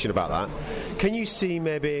 no question about that. Can you see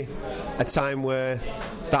maybe a time where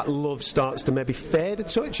that love starts to maybe fade a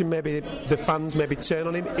touch and maybe the fans maybe turn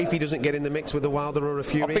on him if he doesn't get in the mix with a Wilder or a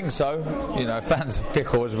Fury? I think so. You know, fans are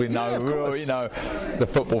fickle, as we know. You know, the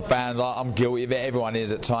football fans, I'm guilty of it, everyone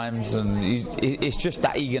is at times, and it's just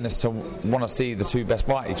that eagerness to want to see the two best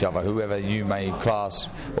fight each other, whoever you may class,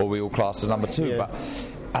 or we all class as number two. But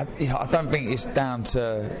I don't think it's down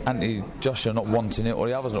to Anthony Joshua not wanting it or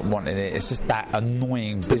the others not wanting it. It's just that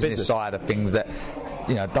annoying business side of things that,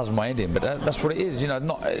 you know, does my head in, but that's what it is. You know,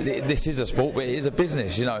 this is a sport, but it is a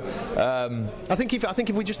business. You know, I think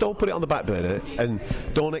if we just all put it on the back burner and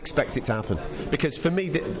don't expect it to happen, because for me,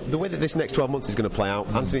 the way that this next 12 months is going to play out,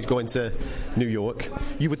 Anthony's going to New York.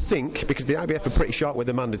 You would think, because the IBF are pretty short with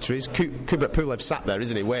the mandatories, Kubrat Pulev sat there,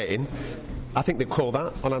 isn't he, waiting. I think they'll call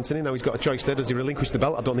that on Anthony. Now he's got a choice there. Does he relinquish the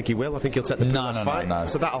belt? I don't think he will. I think he'll take the fight. No.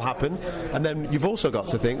 So that'll happen. And then you've also got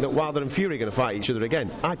to think that Wilder and Fury are going to fight each other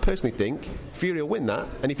again. I personally think Fury will win that.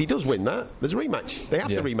 And if he does win that, there's a rematch. They have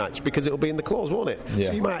to rematch because it'll be in the clause, won't it? Yeah.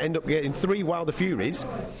 So you might end up getting 3 Wilder Furies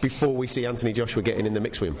before we see Anthony Joshua getting in the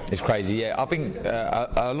mix with him. It's crazy, yeah. I think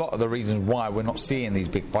a lot of the reasons why we're not seeing these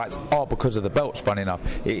big fights are because of the belts, funny enough.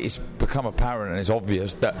 It's become apparent and it's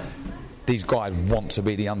obvious that these guys want to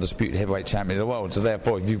be the undisputed heavyweight champion of the world, so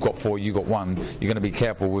therefore if you've got 4, you've got 1, you're going to be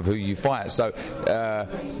careful with who you fight. So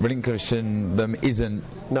relinquishing them isn't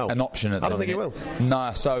an option at the minute. I don't think it will.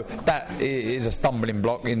 No, so that is a stumbling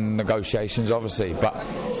block in negotiations, obviously, but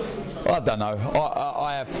I don't know.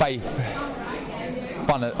 I have faith.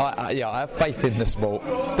 I have faith in the sport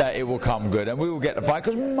that it will come good and we will get the fight,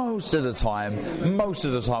 because most of the time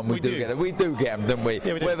we do get them, don't we?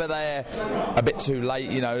 Yeah, we do. Whether they're a bit too late,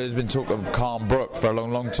 you know, there's been talk of Khan Brook for a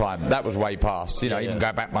long time. That was way past, you know, even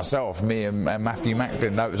go back myself, me and Matthew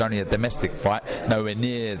Macklin, that was only a domestic fight, nowhere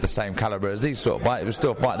near the same calibre as these sort of fights. It was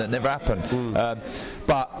still a fight that never happened.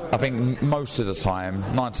 But I think most of the time,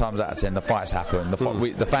 9 times out of 10, the fights happen.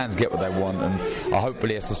 The fans get what they want, and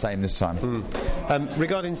hopefully it's the same this time.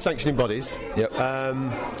 Regarding sanctioning bodies,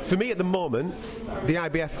 for me at the moment, the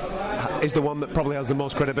IBF is the one that probably has the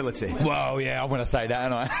most credibility. Well, yeah, I'm going to say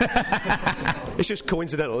that, aren't I? It's just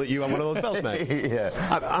coincidental that you have one of those belts, mate. Yeah.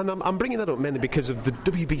 And I'm bringing that up mainly because of the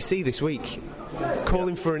WBC this week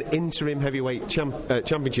calling for an interim heavyweight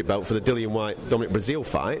championship belt for the Dillian Whyte-Dominic Breazeale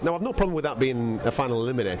fight. Now, I've no problem with that being a final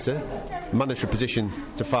eliminator, mandatory position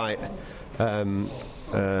to fight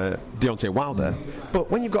Deontay Wilder, but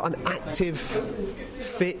when you've got an active,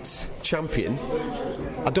 fit champion,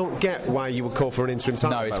 I don't get why you would call for an interim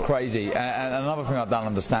title. No, it's crazy. And another thing I don't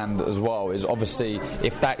understand as well is obviously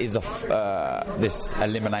if that is this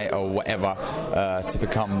eliminator or whatever to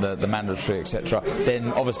become the mandatory, etc.,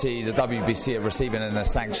 then obviously the WBC are receiving a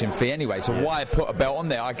sanction fee anyway. So why put a belt on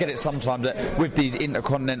there? I get it sometimes that with these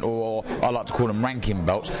intercontinental, or I like to call them ranking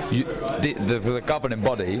belts, the governing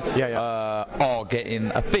body are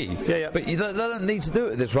getting a fee. But they don't need to do it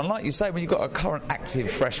with this one. Like you say, when you've got a current,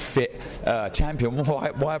 active, fresh, fit champion,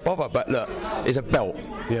 why bother? But look, it's a belt.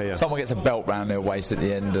 Someone gets a belt round their waist at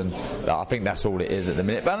the end, and I think that's all it is at the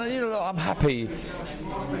minute. But you know, I'm happy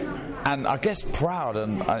and I guess proud,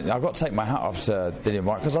 and I've got to take my hat off to Dillian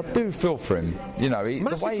Whyte, because I do feel for him. You know,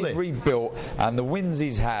 the way he's rebuilt and the wins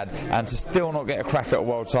he's had, and to still not get a crack at a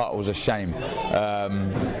world title is a shame.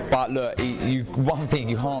 But look, one thing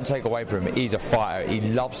you can't take away from him: he's a fighter. He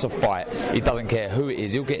loves to fight. He doesn't care who it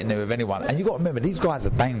is. He'll get in there with anyone. And you've got to remember, these guys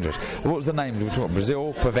are dangerous. What was the names we were talking about?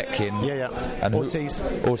 Breazeale, Povetkin, and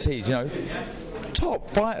Ortiz. You know, top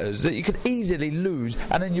fighters that you could easily lose,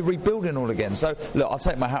 and then you're rebuilding all again. So look, I'll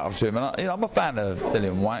take my hat off to him, and I'm a fan of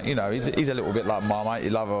Dillian Whyte. You know, he's a little bit like Marmite. You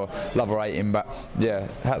love or hate him, but yeah,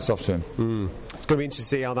 hats off to him. It's going to be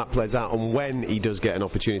interesting to see how that plays out and when he does get an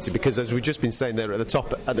opportunity, because as we've just been saying there at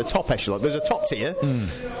the top echelon, there's a top tier,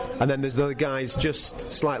 and then there's the other guys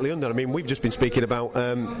just slightly under. I mean, we've just been speaking about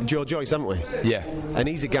Joe Joyce, haven't we? Yeah. And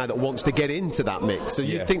he's a guy that wants to get into that mix. So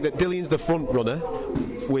you'd think that Dillian's the front runner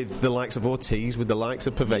with the likes of Ortiz, with the likes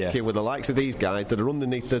of Povetkin, with the likes of these guys that are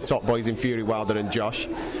underneath the top boys in Fury, Wilder and Josh,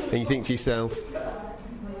 and you think to yourself,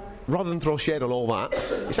 rather than throw shade on all that,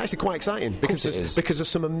 it's actually quite exciting because there's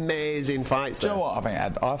some amazing fights there. Do you know what I think,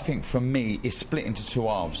 Ad? I think for me it's split into two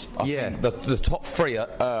halves. I think the top three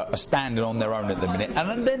are standing on their own at the minute,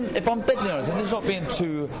 and then if I'm deadly honest, and this is not being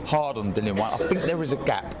too hard on Dillian Whyte, I think there is a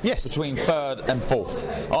gap between third and fourth.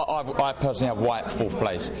 I personally have Whyte fourth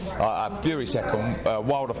place. I have Fury second,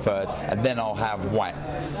 Wilder third, and then I'll have Whyte.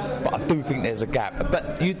 But I do think there's a gap.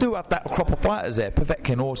 But you do have that crop of fighters there,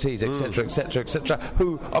 Povetkin, Ortiz, etc., etc., etc.,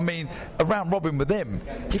 who, I mean, mean, around Robin with them,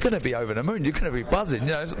 you're going to be over the moon. You're going to be buzzing.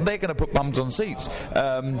 You know, they're going to put bums on seats.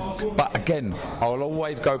 But again, I'll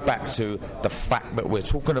always go back to the fact that we're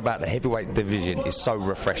talking about the heavyweight division is so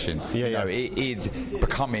refreshing. You know, it is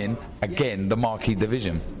becoming again the marquee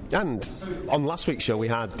division. And on last week's show, we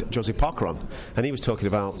had Joseph Parker on, and he was talking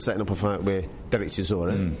about setting up a fight with Derek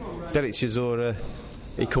Chisora. Derek Chisora,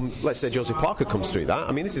 let's say Joseph Parker comes through that.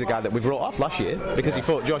 I mean, this is a guy that we wrote off last year because he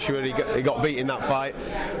fought Joshua, he got beat in that fight,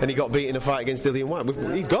 and he got beat in a fight against Dillian White.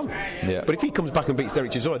 He's gone. Yeah. But if he comes back and beats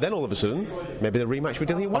Derek Chisora, then all of a sudden, maybe the rematch with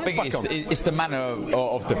Dillian White's back on. It's the manner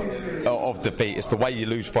of defeat. It's the way you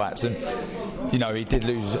lose fights. And, you know, he did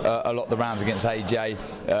lose a lot of the rounds against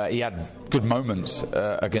AJ. He had good moments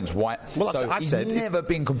against White. Well, so I've he's said never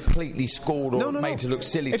been completely scored or made to look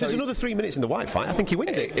silly. If there's another 3 minutes in the White fight, I think he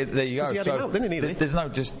wins it. There you go. He had him out, didn't he? There's no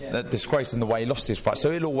just disgrace in the way he lost his fight.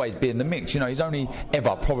 So he'll always be in the mix. You know, he's only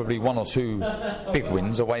ever probably 1 or 2 big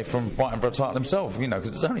wins away from fighting for a title himself. You know,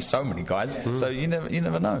 because there's only so many guys. So you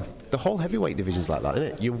never know. The whole heavyweight division's like that,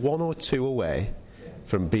 isn't it? You're 1 or 2 away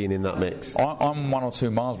from being in that mix. I'm 1 or 2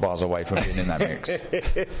 Mars bars away from being in that mix.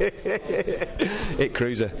 Hit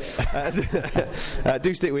Cruiser.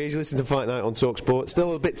 Do stick with us. Listen to Fight Night on TalkSport.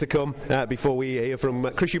 Still a bit to come before we hear from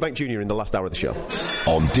Chris Eubank Jr. in the last hour of the show.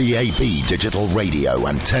 On DAB Digital Radio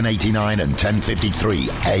and 1089 and 1053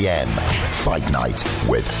 AM. Fight Night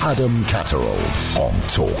with Adam Catterall on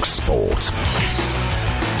TalkSport.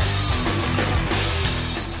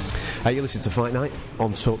 You listen to Fight Night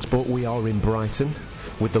on TalkSport. We are in Brighton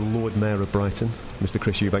with the Lord Mayor of Brighton, Mr.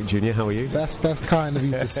 Chris Eubank Jr. How are you? That's kind of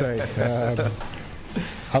you to say.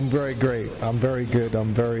 I'm very great. I'm very good.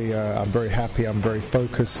 I'm very happy. I'm very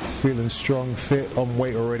focused, feeling strong, fit, on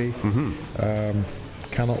weight already.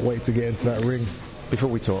 Cannot wait to get into that ring. Before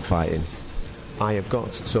we talk fighting, I have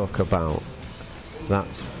got to talk about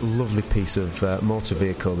that lovely piece of motor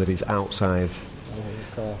vehicle that is outside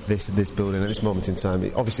this building at this moment in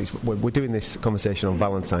time. Obviously, we're doing this conversation on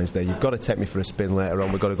Valentine's Day. You've got to take me for a spin later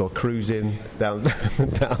on. We've got to go cruising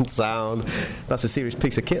downtown. That's a serious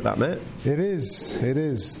piece of kit, that, mate. It is.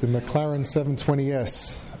 The McLaren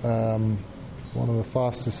 720S. One of the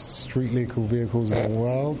fastest street legal vehicles in the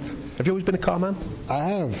world. Have you always been a car man? I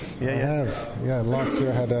have. I have. Yeah, last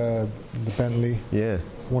year I had the Bentley. Yeah.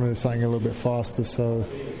 Wanted something a little bit faster, so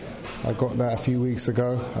I got that a few weeks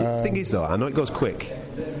ago. The thing is, though, I know it goes quick,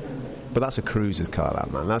 but that's a cruiser's car,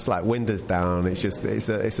 that, man. That's like windows down. It's just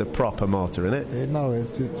it's a proper motor, isn't it? No,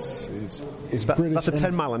 it's British. That's a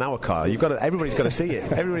 10 mile an hour car. Everybody's got to see it.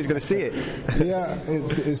 Everybody's going to see it. Yeah,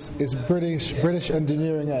 it's British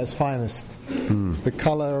engineering at its finest. The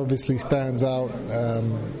colour obviously stands out.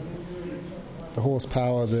 The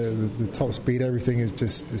horsepower, the top speed, everything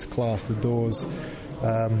is class. The doors.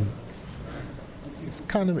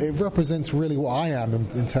 It represents really what I am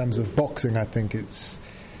in terms of boxing. I think it's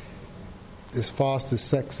fast, it's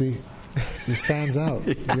sexy. It stands out,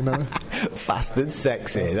 you know. Fast and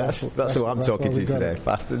sexy. That's what I'm talking to today.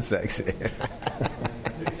 Fast and sexy.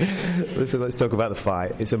 Listen, let's talk about the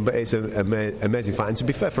fight. It's an amazing fight. And to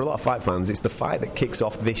be fair, for a lot of fight fans, it's the fight that kicks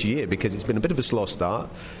off this year because it's been a bit of a slow start.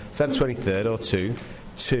 Feb 23rd or 2.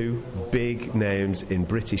 2 big names in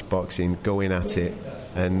British boxing going at it.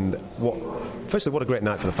 And firstly, what a great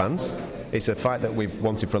night for the fans. It's a fight that we've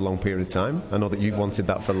wanted for a long period of time. I know that you've wanted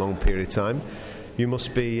that for a long period of time. You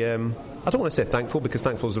must be, I don't want to say thankful because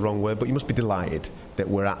thankful is the wrong word, but you must be delighted that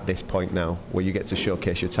we're at this point now where you get to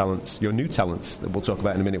showcase your talents, your new talents that we'll talk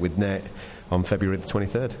about in a minute with Nate on February the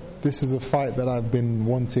 23rd. This is a fight that I've been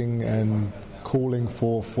wanting and calling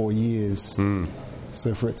for years.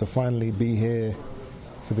 So for it to finally be here,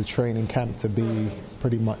 for the training camp to be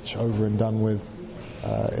pretty much over and done with,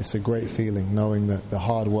 it's a great feeling knowing that the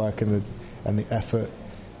hard work and the effort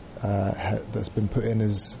that's been put in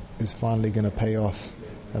is finally going to pay off,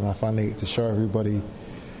 and I finally get to show everybody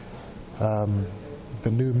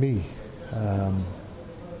the new me.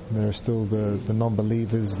 There are still the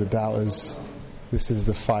non-believers, the doubters. This is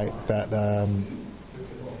the fight that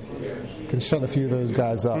can shut a few of those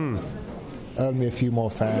guys up, earn me a few more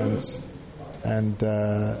fans, and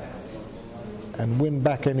win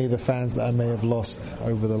back any of the fans that I may have lost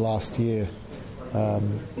over the last year. I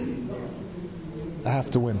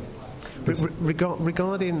have to win.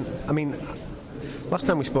 Regarding, I mean, last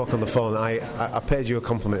time we spoke on the phone, I paid you a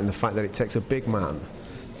compliment in the fact that it takes a big man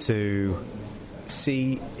to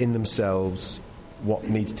see in themselves what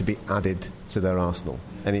needs to be added to their arsenal.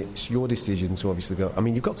 And it's your decision to obviously go, I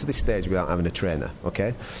mean, you've got to this stage without having a trainer,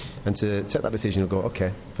 okay? And to take that decision and go,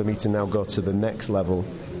 okay, for me to now go to the next level,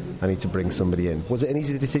 I need to bring somebody in. Was it an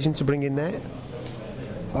easy decision to bring in Nate?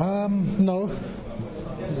 No.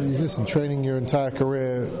 listen, training your entire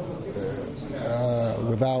career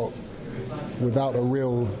without a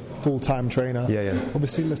real full-time trainer. Yeah.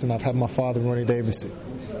 Obviously, listen, I've had my father and Ronnie Davis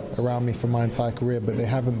around me for my entire career, but they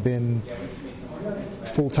haven't been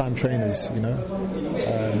full-time trainers, you know.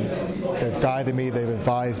 They've guided me, they've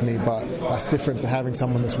advised me, but that's different to having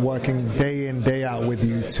someone that's working day in, day out with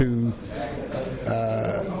you to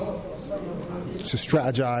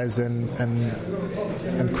strategize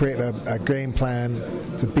and create a game plan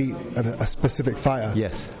to beat a specific fighter.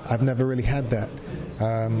 Yes. I've never really had that.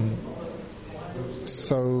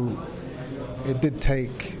 So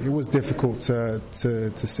it was difficult to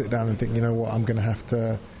sit down and think, you know what, I'm going to have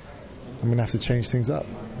to change things up.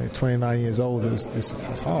 At 29 years old,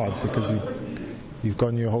 it's hard because you've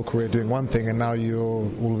gone your whole career doing one thing and now you're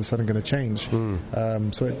all of a sudden going to change.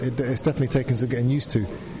 So it's definitely taken some getting used to,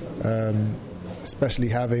 especially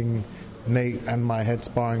having Nate and my head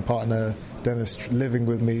sparring partner Dennis living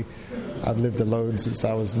with me. I've lived alone since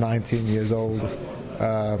I was 19 years old.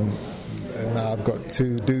 And now I've got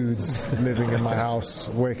two dudes living in my house,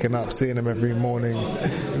 waking up, seeing them every morning.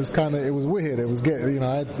 It was weird. It was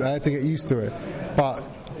I had to get used to it. But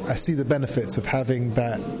I see the benefits of having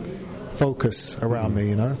that focus around me,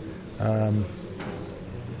 you know.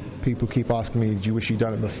 People keep asking me, do you wish you'd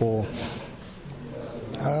done it before?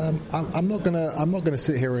 I'm not gonna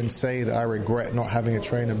sit here and say that I regret not having a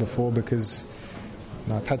trainer before, because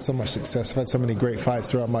I've had so much success. I've had so many great fights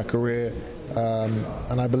throughout my career,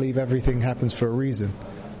 and I believe everything happens for a reason.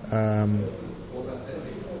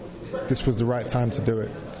 This was the right time to do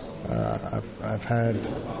it. I've had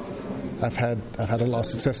a lot of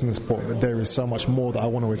success in the sport, but there is so much more that I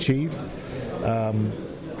want to achieve, and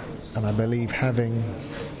I believe having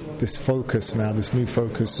this focus now, this new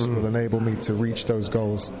focus, will enable me to reach those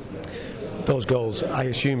goals. Those goals, I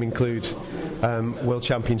assume, include World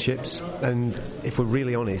Championships, and if we're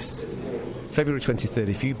really honest, February 23rd,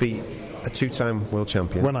 if you beat a two-time world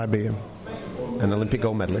champion, when I beat him, an Olympic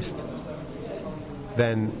gold medalist,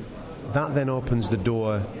 then that opens the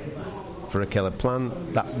door for a Caleb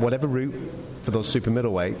Plant, that whatever route for those super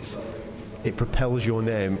middleweights, it propels your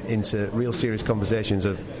name into real serious conversations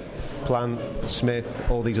of Plant, Smith,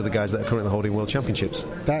 all these other guys that are currently holding world championships.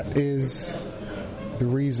 That is the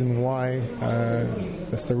reason why.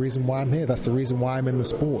 That's the reason why I'm here. That's the reason why I'm in the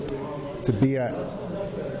sport, to be at,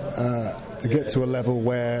 to get to a level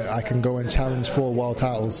where I can go and challenge for world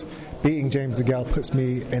titles. Beating James DeGale puts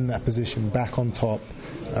me in that position, back on top,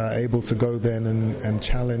 able to go then and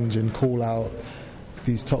challenge and call out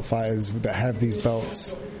these top fighters that have these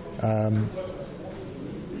belts.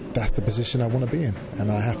 That's the position I want to be in,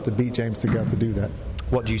 and I have to beat James DeGale to do that.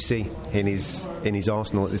 What do you see in his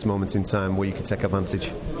arsenal at this moment in time where you can take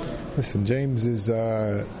advantage? Listen, James is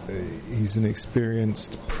he's an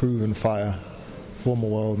experienced, proven fighter,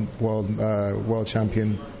 former world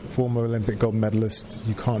champion, former Olympic gold medalist.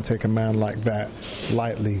 You can't take a man like that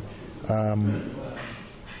lightly.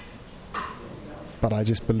 But I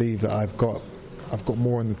just believe that I've got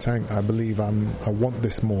more in the tank. I believe I want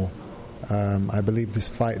this more. I believe this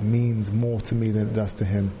fight means more to me than it does to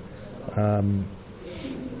him.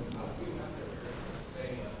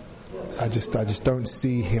 I just don't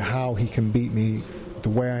see how he can beat me the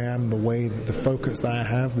way I am, the focus that I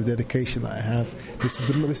have, the dedication that I have. This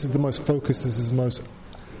is the most focused. This is the most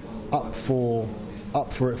up for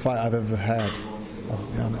it fight I've ever had.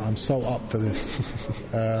 I'm so up for this.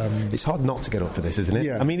 It's hard not to get up for this, isn't it?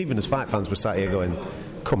 Yeah. I mean, even as fight fans, we're sat here going,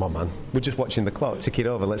 come on, man, we're just watching the clock tick it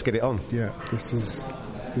over, let's get it on. Yeah,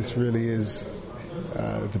 this really is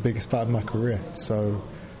the biggest fight of my career, so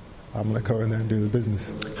I'm going to go in there and do the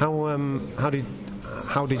business.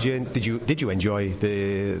 How did you enjoy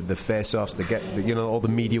the face-offs, all the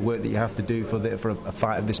media work that you have to do for a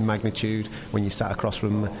fight of this magnitude when you sat across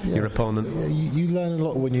from your opponent? Yeah, you learn a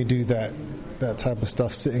lot when you do that type of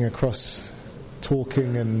stuff, sitting across,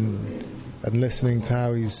 talking and listening to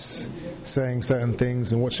how he's saying certain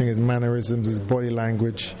things and watching his mannerisms, his body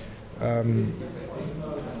language. I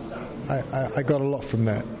got a lot from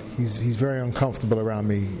that. He's very uncomfortable around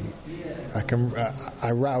me.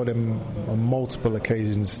 I routed him on multiple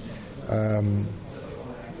occasions, and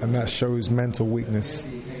that shows mental weakness.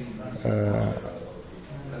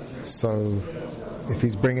 So if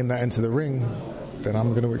he's bringing that into the ring, then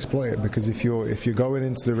I'm going to exploit it, because if you're going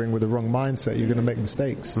into the ring with the wrong mindset, you're going to make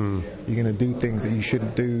mistakes. You're going to do things that you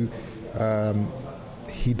shouldn't do.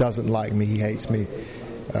 He doesn't like me. He hates me.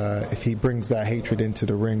 If he brings that hatred into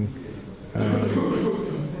the ring,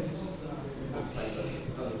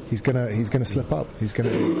 he's gonna slip up.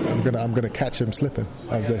 I'm gonna catch him slipping,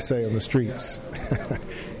 as they say on the streets.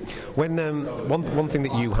 When one thing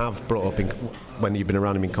that you have brought up when you've been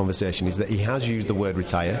around him in conversation is that he has used the word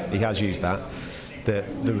retire. He has used that. The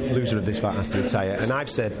loser of this fight has to retire. And I've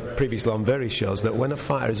said previously on various shows that when a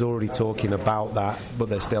fighter is already talking about that, but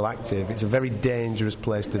they're still active, it's a very dangerous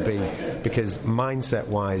place to be, because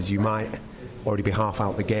mindset-wise, you might already be half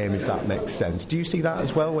out the game, if that makes sense. Do you see that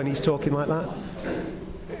as well when he's talking like that?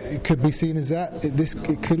 It could be seen as that.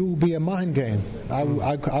 It could all be a mind game. I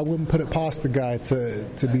wouldn't put it past the guy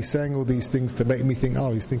to be saying all these things to make me think,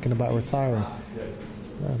 oh, he's thinking about retiring.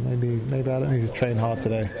 Maybe I don't need to train hard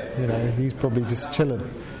today. You know, he's probably just chilling.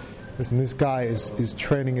 Listen, this guy is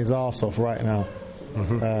training his arse off right now.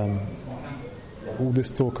 All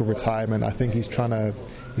this talk of retirement, I think he's trying to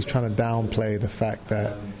downplay the fact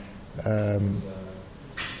that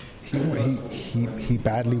he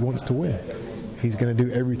badly wants to win. He's going to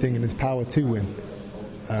do everything in his power to win.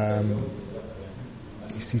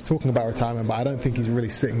 He's talking about retirement, but I don't think he's really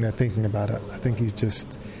sitting there thinking about it. I think he's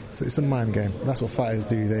just... It's a mind game. That's what fighters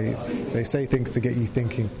do. They say things to get you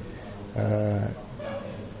thinking.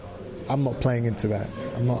 I'm not playing into that.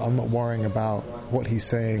 I'm not worrying about what he's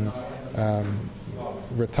saying.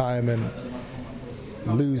 Retirement,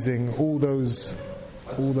 losing, all those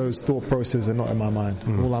thought processes are not in my mind.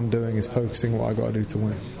 All I'm doing is focusing what I got to do to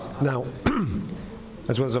win. Now,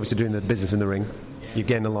 as well as obviously doing the business in the ring, you've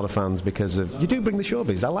gained a lot of fans because of... You do bring the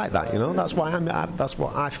showbiz. I like that, you know. That's why that's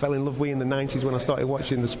what I fell in love with in the 90s when I started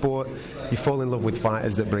watching the sport. You fall in love with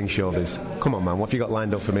fighters that bring showbiz. Come on, man. What have you got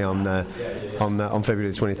lined up for me on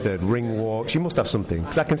February the 23rd? Ring walks. You must have something.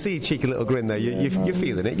 Because I can see your cheeky little grin there. You're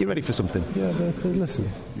feeling it. You're ready for something. Yeah, listen.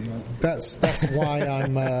 That's why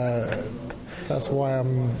I'm...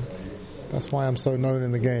 That's why I'm so known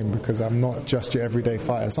in the game, because I'm not just your everyday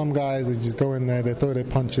fighter. Some guys, they just go in there, they throw their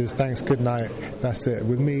punches, thanks, good night, that's it.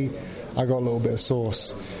 With me, I got a little bit of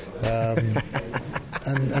sauce.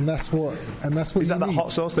 And that's what is that the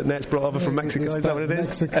hot sauce that Nate's brought over from Mexico? Is that what it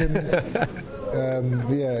is? Mexican,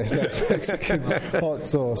 it's that Mexican hot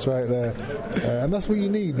sauce right there. And that's what you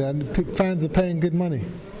need, man. Fans are paying good money.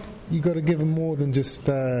 You got to give them more than just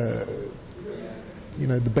the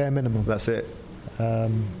bare minimum. That's it.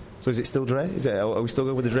 So is it still Dre? Are we still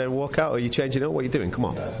going with the Dre walkout, or are you changing it? What are you doing? Come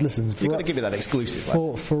on. Listen, you've got to give me that exclusive.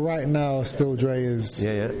 For right now, still Dre is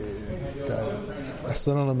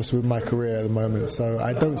synonymous with my career at the moment. So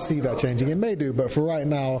I don't see that changing. It may do, but for right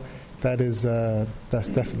now, that's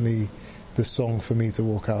definitely the song for me to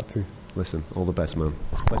walk out to. Listen, all the best, man.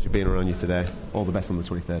 Pleasure being around you today. All the best on the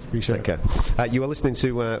 23rd. Appreciate it. Take care. You are listening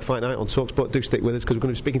to Fight Night on TalkSport. Do stick with us, because we're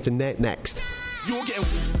going to be speaking to Nate next. You're getting...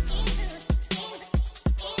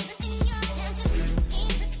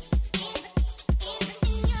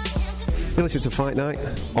 You're listening to Fight Night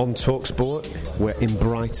on TalkSport. We're in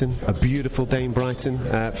Brighton, a beautiful day in Brighton.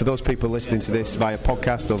 For those people listening to this via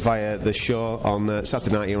podcast or via the show on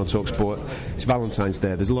Saturday night here on TalkSport, it's Valentine's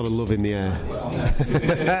Day. There's a lot of love in the air.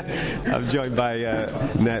 I'm joined by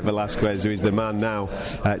Nate Velasquez, who is the man now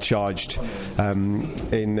charged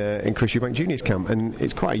in Chris Eubank Jr.'s camp. And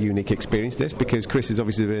it's quite a unique experience, this, because Chris has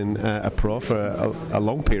obviously been a pro for a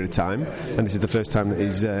long period of time, and this is the first time that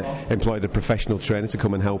he's employed a professional trainer to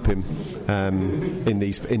come and help him in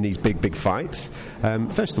these big fights.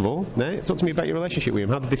 First of all, Nate, talk to me about your relationship with him.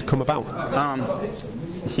 How did this come about?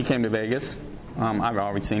 He came to Vegas. I've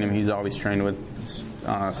always seen him. He's always trained with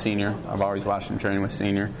Senior. I've always watched him training with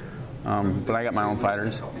Senior. But I got my own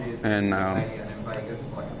fighters, and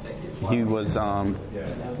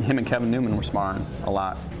him and Kevin Newman were sparring a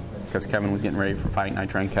lot because Kevin was getting ready for a fight, and I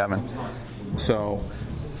trained Kevin. So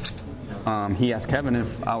he asked Kevin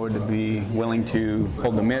if I would be willing to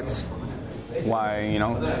hold the mitts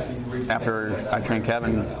after I trained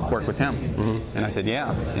Kevin, work with him. Mm-hmm. And I said,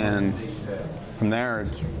 yeah. And from there,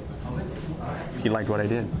 he liked what I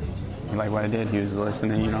did. He liked what I did. He was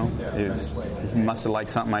listening, he must have liked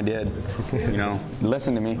something I did,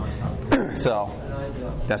 listen to me. So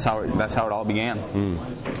that's how it all began.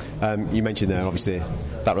 You mentioned there, obviously,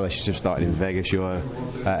 that relationship started in Vegas. You're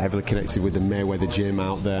heavily connected with the Mayweather gym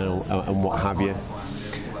out there and what have you.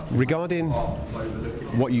 Regarding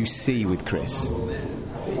what you see with Chris,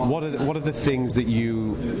 what are the things that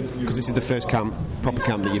because this is the first proper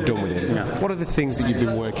camp that you've done with him, what are the things that you've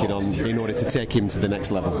been working on in order to take him to the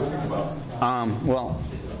next level? Well,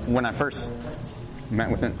 when I first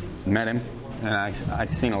met him, and I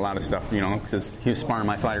seen a lot of stuff, because he was sparring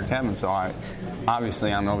my fighter Kevin, so I'm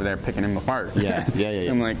over there picking him apart. Yeah.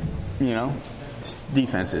 I'm like, it's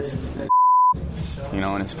defenses,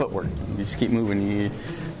 and it's footwork. You just keep moving.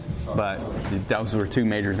 But those were two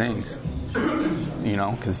major things,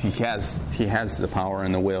 because he has the power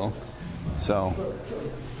and the will. So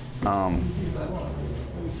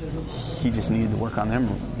he just needed to work on them.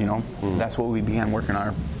 That's what we began working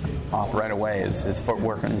off right away, is his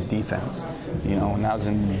footwork and his defense. And that was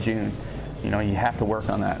in June. You have to work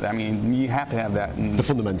on that. I mean, you have to have that. The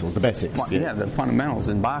fundamentals, the basics. Yeah, the fundamentals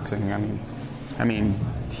in boxing. I mean,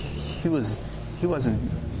 he wasn't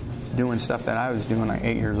doing stuff that I was doing like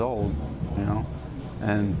 8 years old.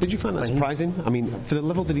 And did you find that surprising? I mean, for the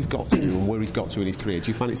level that he's got to and where he's got to in his career, do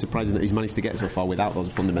you find it surprising that he's managed to get so far without those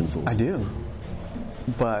fundamentals? I do,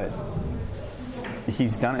 but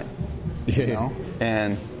he's done it.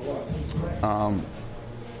 And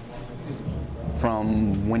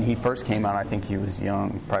from when he first came out, I think he was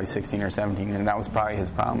young, probably 16 or 17, and that was probably his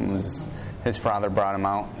problem. Was his father brought him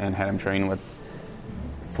out and had him train with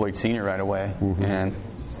Floyd Sr. right away, and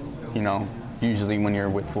usually when you're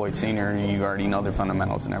with Floyd Sr., you already know their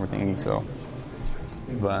fundamentals and everything. So,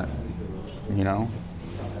 but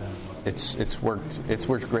it's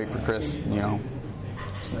worked great for Chris.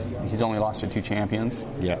 He's only lost to 2 champions.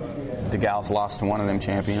 Yeah, DeGal's lost to one of them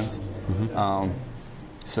champions.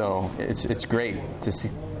 So it's great to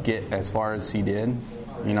get as far as he did,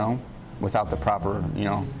 without the proper,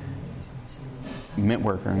 mitt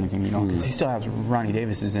work or anything, because he still has Ronnie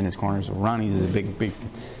Davis is in his corner. So Ronnie is a big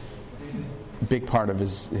part of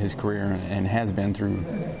his career and has been through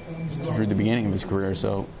the beginning of his career.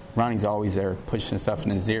 So Ronnie's always there pushing stuff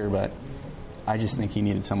in his ear, but I just think he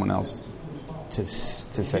needed someone else to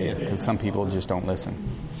say it, because some people just don't listen.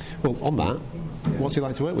 Well, on that, what's he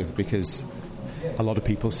like to work with? Because a lot of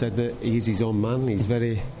people said that he's his own man. He's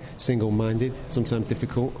very single-minded, sometimes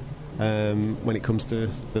difficult when it comes to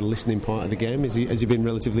the listening part of the game. Has he been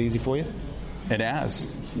relatively easy for you? It has,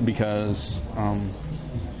 because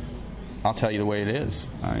I'll tell you the way it is.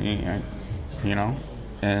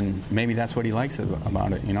 And maybe that's what he likes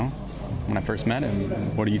about it. When I first met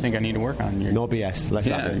him, what do you think I need to work on? No BS. Let's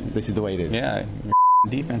have it. This is the way it is. Yeah, your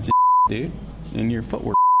defense is dude, and your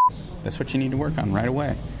footwork. That's what you need to work on right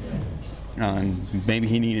away. And maybe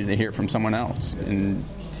he needed to hear it from someone else. And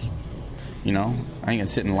I ain't gonna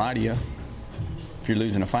sit and lie to you. If you're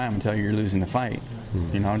losing a fight, I'm gonna tell you you're losing the fight.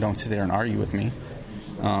 Don't sit there and argue with me.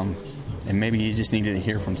 And maybe he just needed to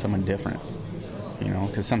hear from someone different.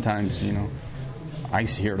 Because sometimes I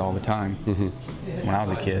used to hear it all the time when I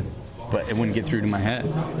was a kid, but it wouldn't get through to my head.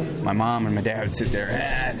 My mom and my dad would sit there,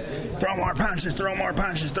 throw more punches, throw more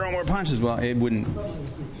punches, throw more punches. Well, it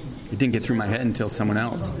didn't get through my head until someone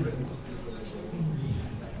else.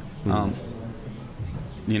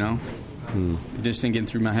 It just didn't get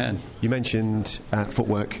through my head. You mentioned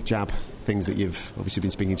footwork, jab, things that you've obviously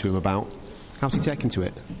been speaking to him about. How's he taken to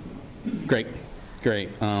it? Great.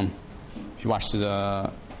 If you watch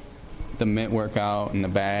the mitt workout and the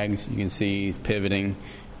bags, you can see he's pivoting.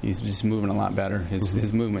 He's just moving a lot better.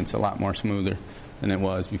 His movement's a lot more smoother than it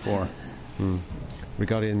was before.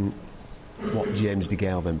 Regarding what James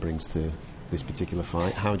DeGale then brings to this particular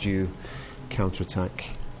fight, how do you counterattack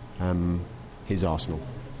his arsenal?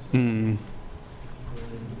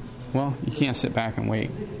 Well, you can't sit back and wait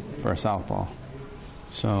for a southpaw.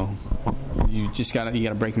 So you just gotta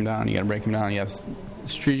break him down. You gotta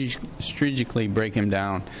strategically break him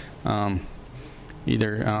down.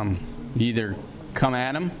 Either come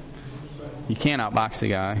at him. You can't outbox the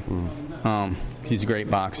guy. He's a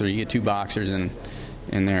great boxer. You get 2 boxers in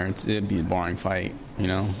there, it'd be a boring fight.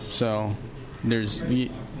 So there's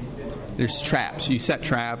traps. You set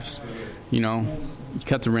traps. You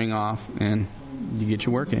cut the ring off and you get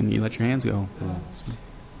your work in. You let your hands go.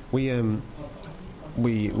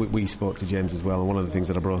 We spoke to James as well, and one of the things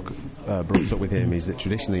that I brought up with him is that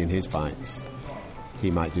traditionally in his fights he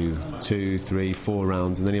might do 2, 3, 4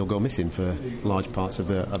 rounds, and then he'll go missing for large parts of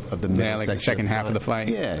the like the second half of the fight.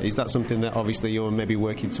 Yeah, is that something that obviously you're maybe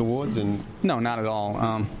working towards? And no, not at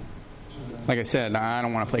all. Like I said, I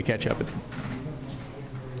don't want to play catch up.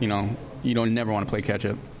 You don't never want to play catch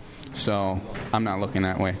up, so I'm not looking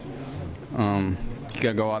that way. You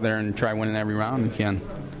gotta go out there and try winning every round you can.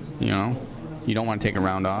 You don't want to take a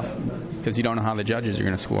round off because you don't know how the judges are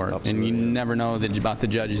going to score. Absolutely. And you never know about the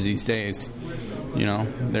judges these days.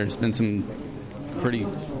 There's been some pretty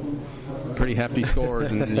hefty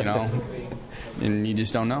scores, and and you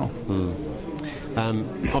just don't know.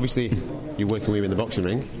 Obviously, you're working with him in the boxing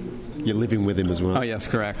ring. You're living with him as well. Oh yes,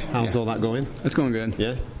 correct. How's all that going? It's going good.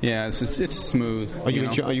 Yeah. Yeah, it's smooth. Are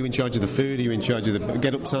you in charge of the food? Are you in charge of the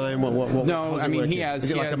get up time? What no, I mean he has.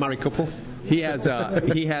 Is it like a married couple? He has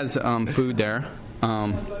food there.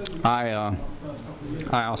 I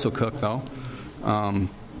also cook though.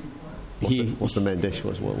 What's the main dish?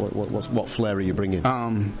 What flair are you bringing?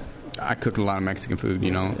 I cook a lot of Mexican food,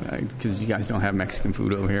 you know, because you guys don't have Mexican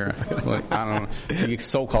food over here. Like, I don't know,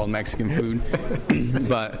 so-called Mexican food.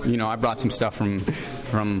 But, you know, I brought some stuff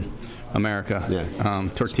from America. Yeah.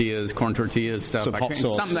 Tortillas, corn tortillas, stuff.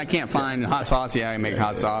 Something I can't find. Hot sauce, yeah, I make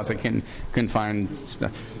hot sauce. I couldn't find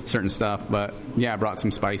certain stuff. But, yeah, I brought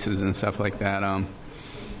some spices and stuff like that.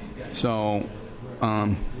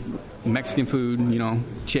 Mexican food, you know,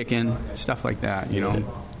 chicken, stuff like that, you know.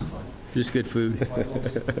 Just good food.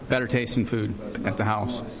 Better tasting food at the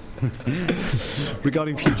house.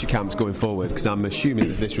 Regarding future camps going forward, because I'm assuming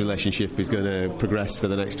that this relationship is going to progress for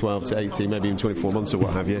the next 12 to 18, maybe even 24 months or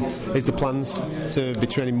what have you, is the plans to be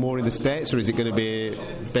training more in the States, or is it going to be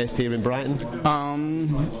based here in Brighton?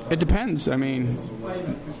 It depends. I mean,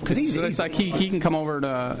 because it's like he can come over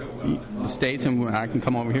to the States and I can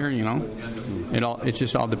come over here, you know. It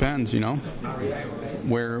just all depends, you know,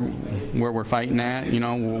 where we're fighting at, you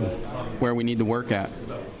know, where we need to work at.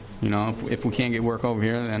 You know, if we can't get work over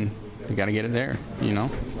here, then we got to get it there, you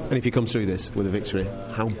know. And if he comes through this with a victory,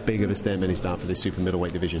 how big of a statement is that for this super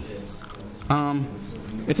middleweight division?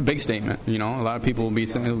 It's a big statement, you know. A lot of people will be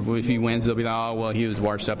saying, if he wins, they'll be like, oh, well, he was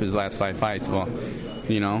washed up his last 5 fights. Well,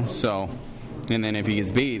 you know, so... And then if he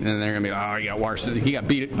gets beat, then they're going to be like, oh, he got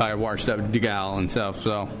beat by a washed-up DeGale and stuff.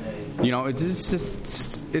 So, you know, this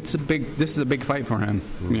is a big fight for him,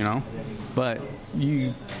 you know. But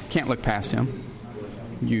you can't look past him.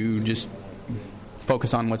 You just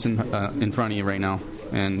focus on what's in front of you right now,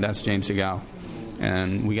 and that's James DeGale.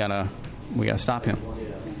 And we gotta stop him.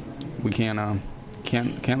 We can't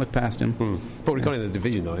look past him. But regarding the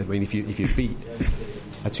division, though, I mean, if you beat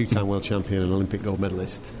a 2-time world champion and Olympic gold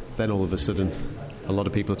medalist, then all of a sudden a lot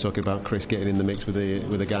of people are talking about Chris getting in the mix with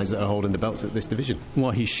the guys that are holding the belts at this division.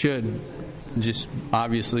 Well, he should, just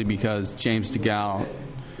obviously because James DeGale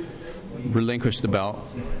relinquished the belt.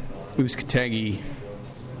 Uzcategui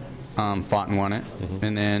fought and won it,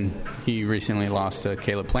 and then he recently lost to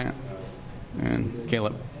Caleb Plant. And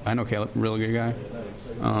I know Caleb, really good guy.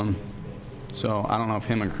 So I don't know if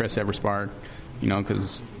him and Chris ever sparred, you know,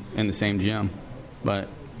 because in the same gym. But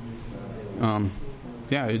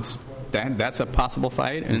yeah, it's that's a possible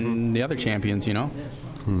fight, and the other champions, you know.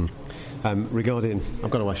 Regarding, I've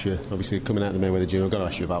got to ask you, obviously coming out of the Mayweather gym, I've got to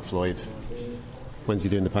ask you about Floyd. When's he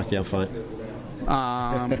doing the Pacquiao fight?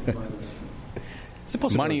 It's a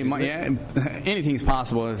possibility. Money, yeah, anything's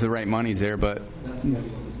possible if the right money's there, but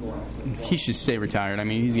he should stay retired. I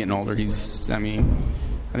mean, he's getting older. I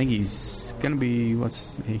think he's going to be,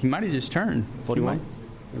 he might have just turned. 41?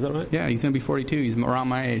 Is that right? Yeah, he's going to be 42. He's around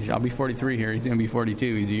my age. I'll be 43 here. He's going to be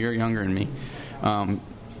 42. He's a year younger than me.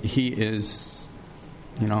 He is,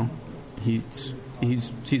 you know, he's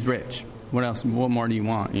rich. What else? What more do you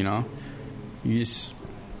want, you know? You just...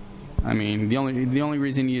 I mean, the only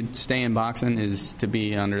reason you'd stay in boxing is to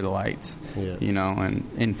be under the lights, you know,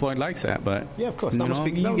 and Floyd likes that. But yeah, of course,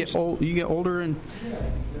 you get older and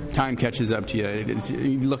time catches up to you.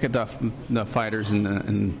 You look at the fighters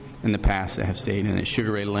in the past that have stayed in it.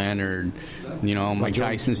 Sugar Ray Leonard, you know, Mike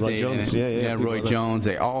Tyson stayed in it. Roy Jones,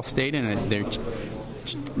 they all stayed in it.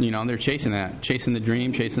 They're chasing that, chasing the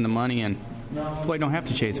dream, chasing the money, and Floyd don't have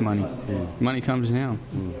to chase money. Money comes now.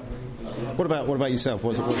 What about yourself?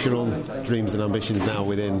 What's your own dreams and ambitions now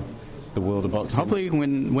within the world of boxing? Hopefully you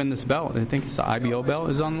can win this belt. I think it's the IBO belt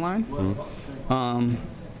is on the line.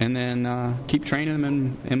 And then keep training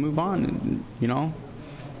them and move on. And, you know,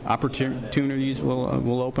 opportunities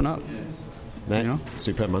will open up. You know?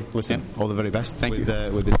 Superb, man. Listen, all the very best Thank you.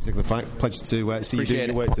 With this particular fight. Pleasure to see you doing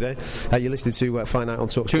your work today. You're listening to Fight Night on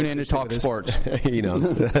Talk Sports. Tune in to Talk Sports. He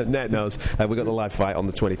knows. Net knows. We've got the live fight on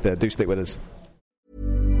the 23rd. Do stick with us.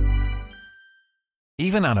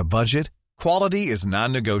 Even on a budget, quality is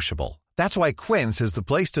non-negotiable. That's why Quince is the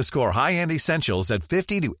place to score high-end essentials at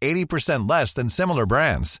 50 to 80% less than similar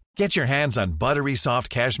brands. Get your hands on buttery soft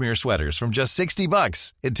cashmere sweaters from just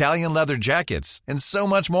 $60, Italian leather jackets, and so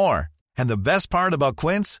much more. And the best part about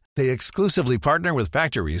Quince, they exclusively partner with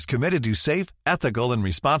factories committed to safe, ethical, and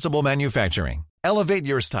responsible manufacturing. Elevate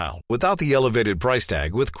your style without the elevated price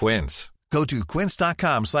tag with Quince. Go to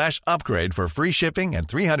quince.com/upgrade for free shipping and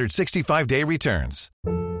 365-day returns.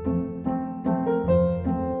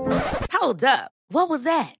 Hold up. What was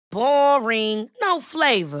that? Boring. No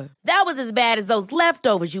flavor. That was as bad as those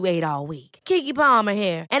leftovers you ate all week. Keke Palmer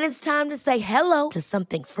here, and it's time to say hello to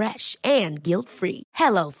something fresh and guilt-free.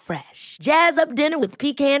 Hello Fresh. Jazz up dinner with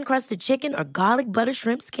pecan-crusted chicken or garlic butter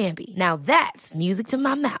shrimp scampi. Now that's music to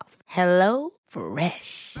my mouth. Hello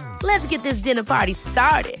Fresh. Let's get this dinner party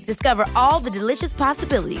started. Discover all the delicious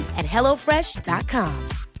possibilities at HelloFresh.com.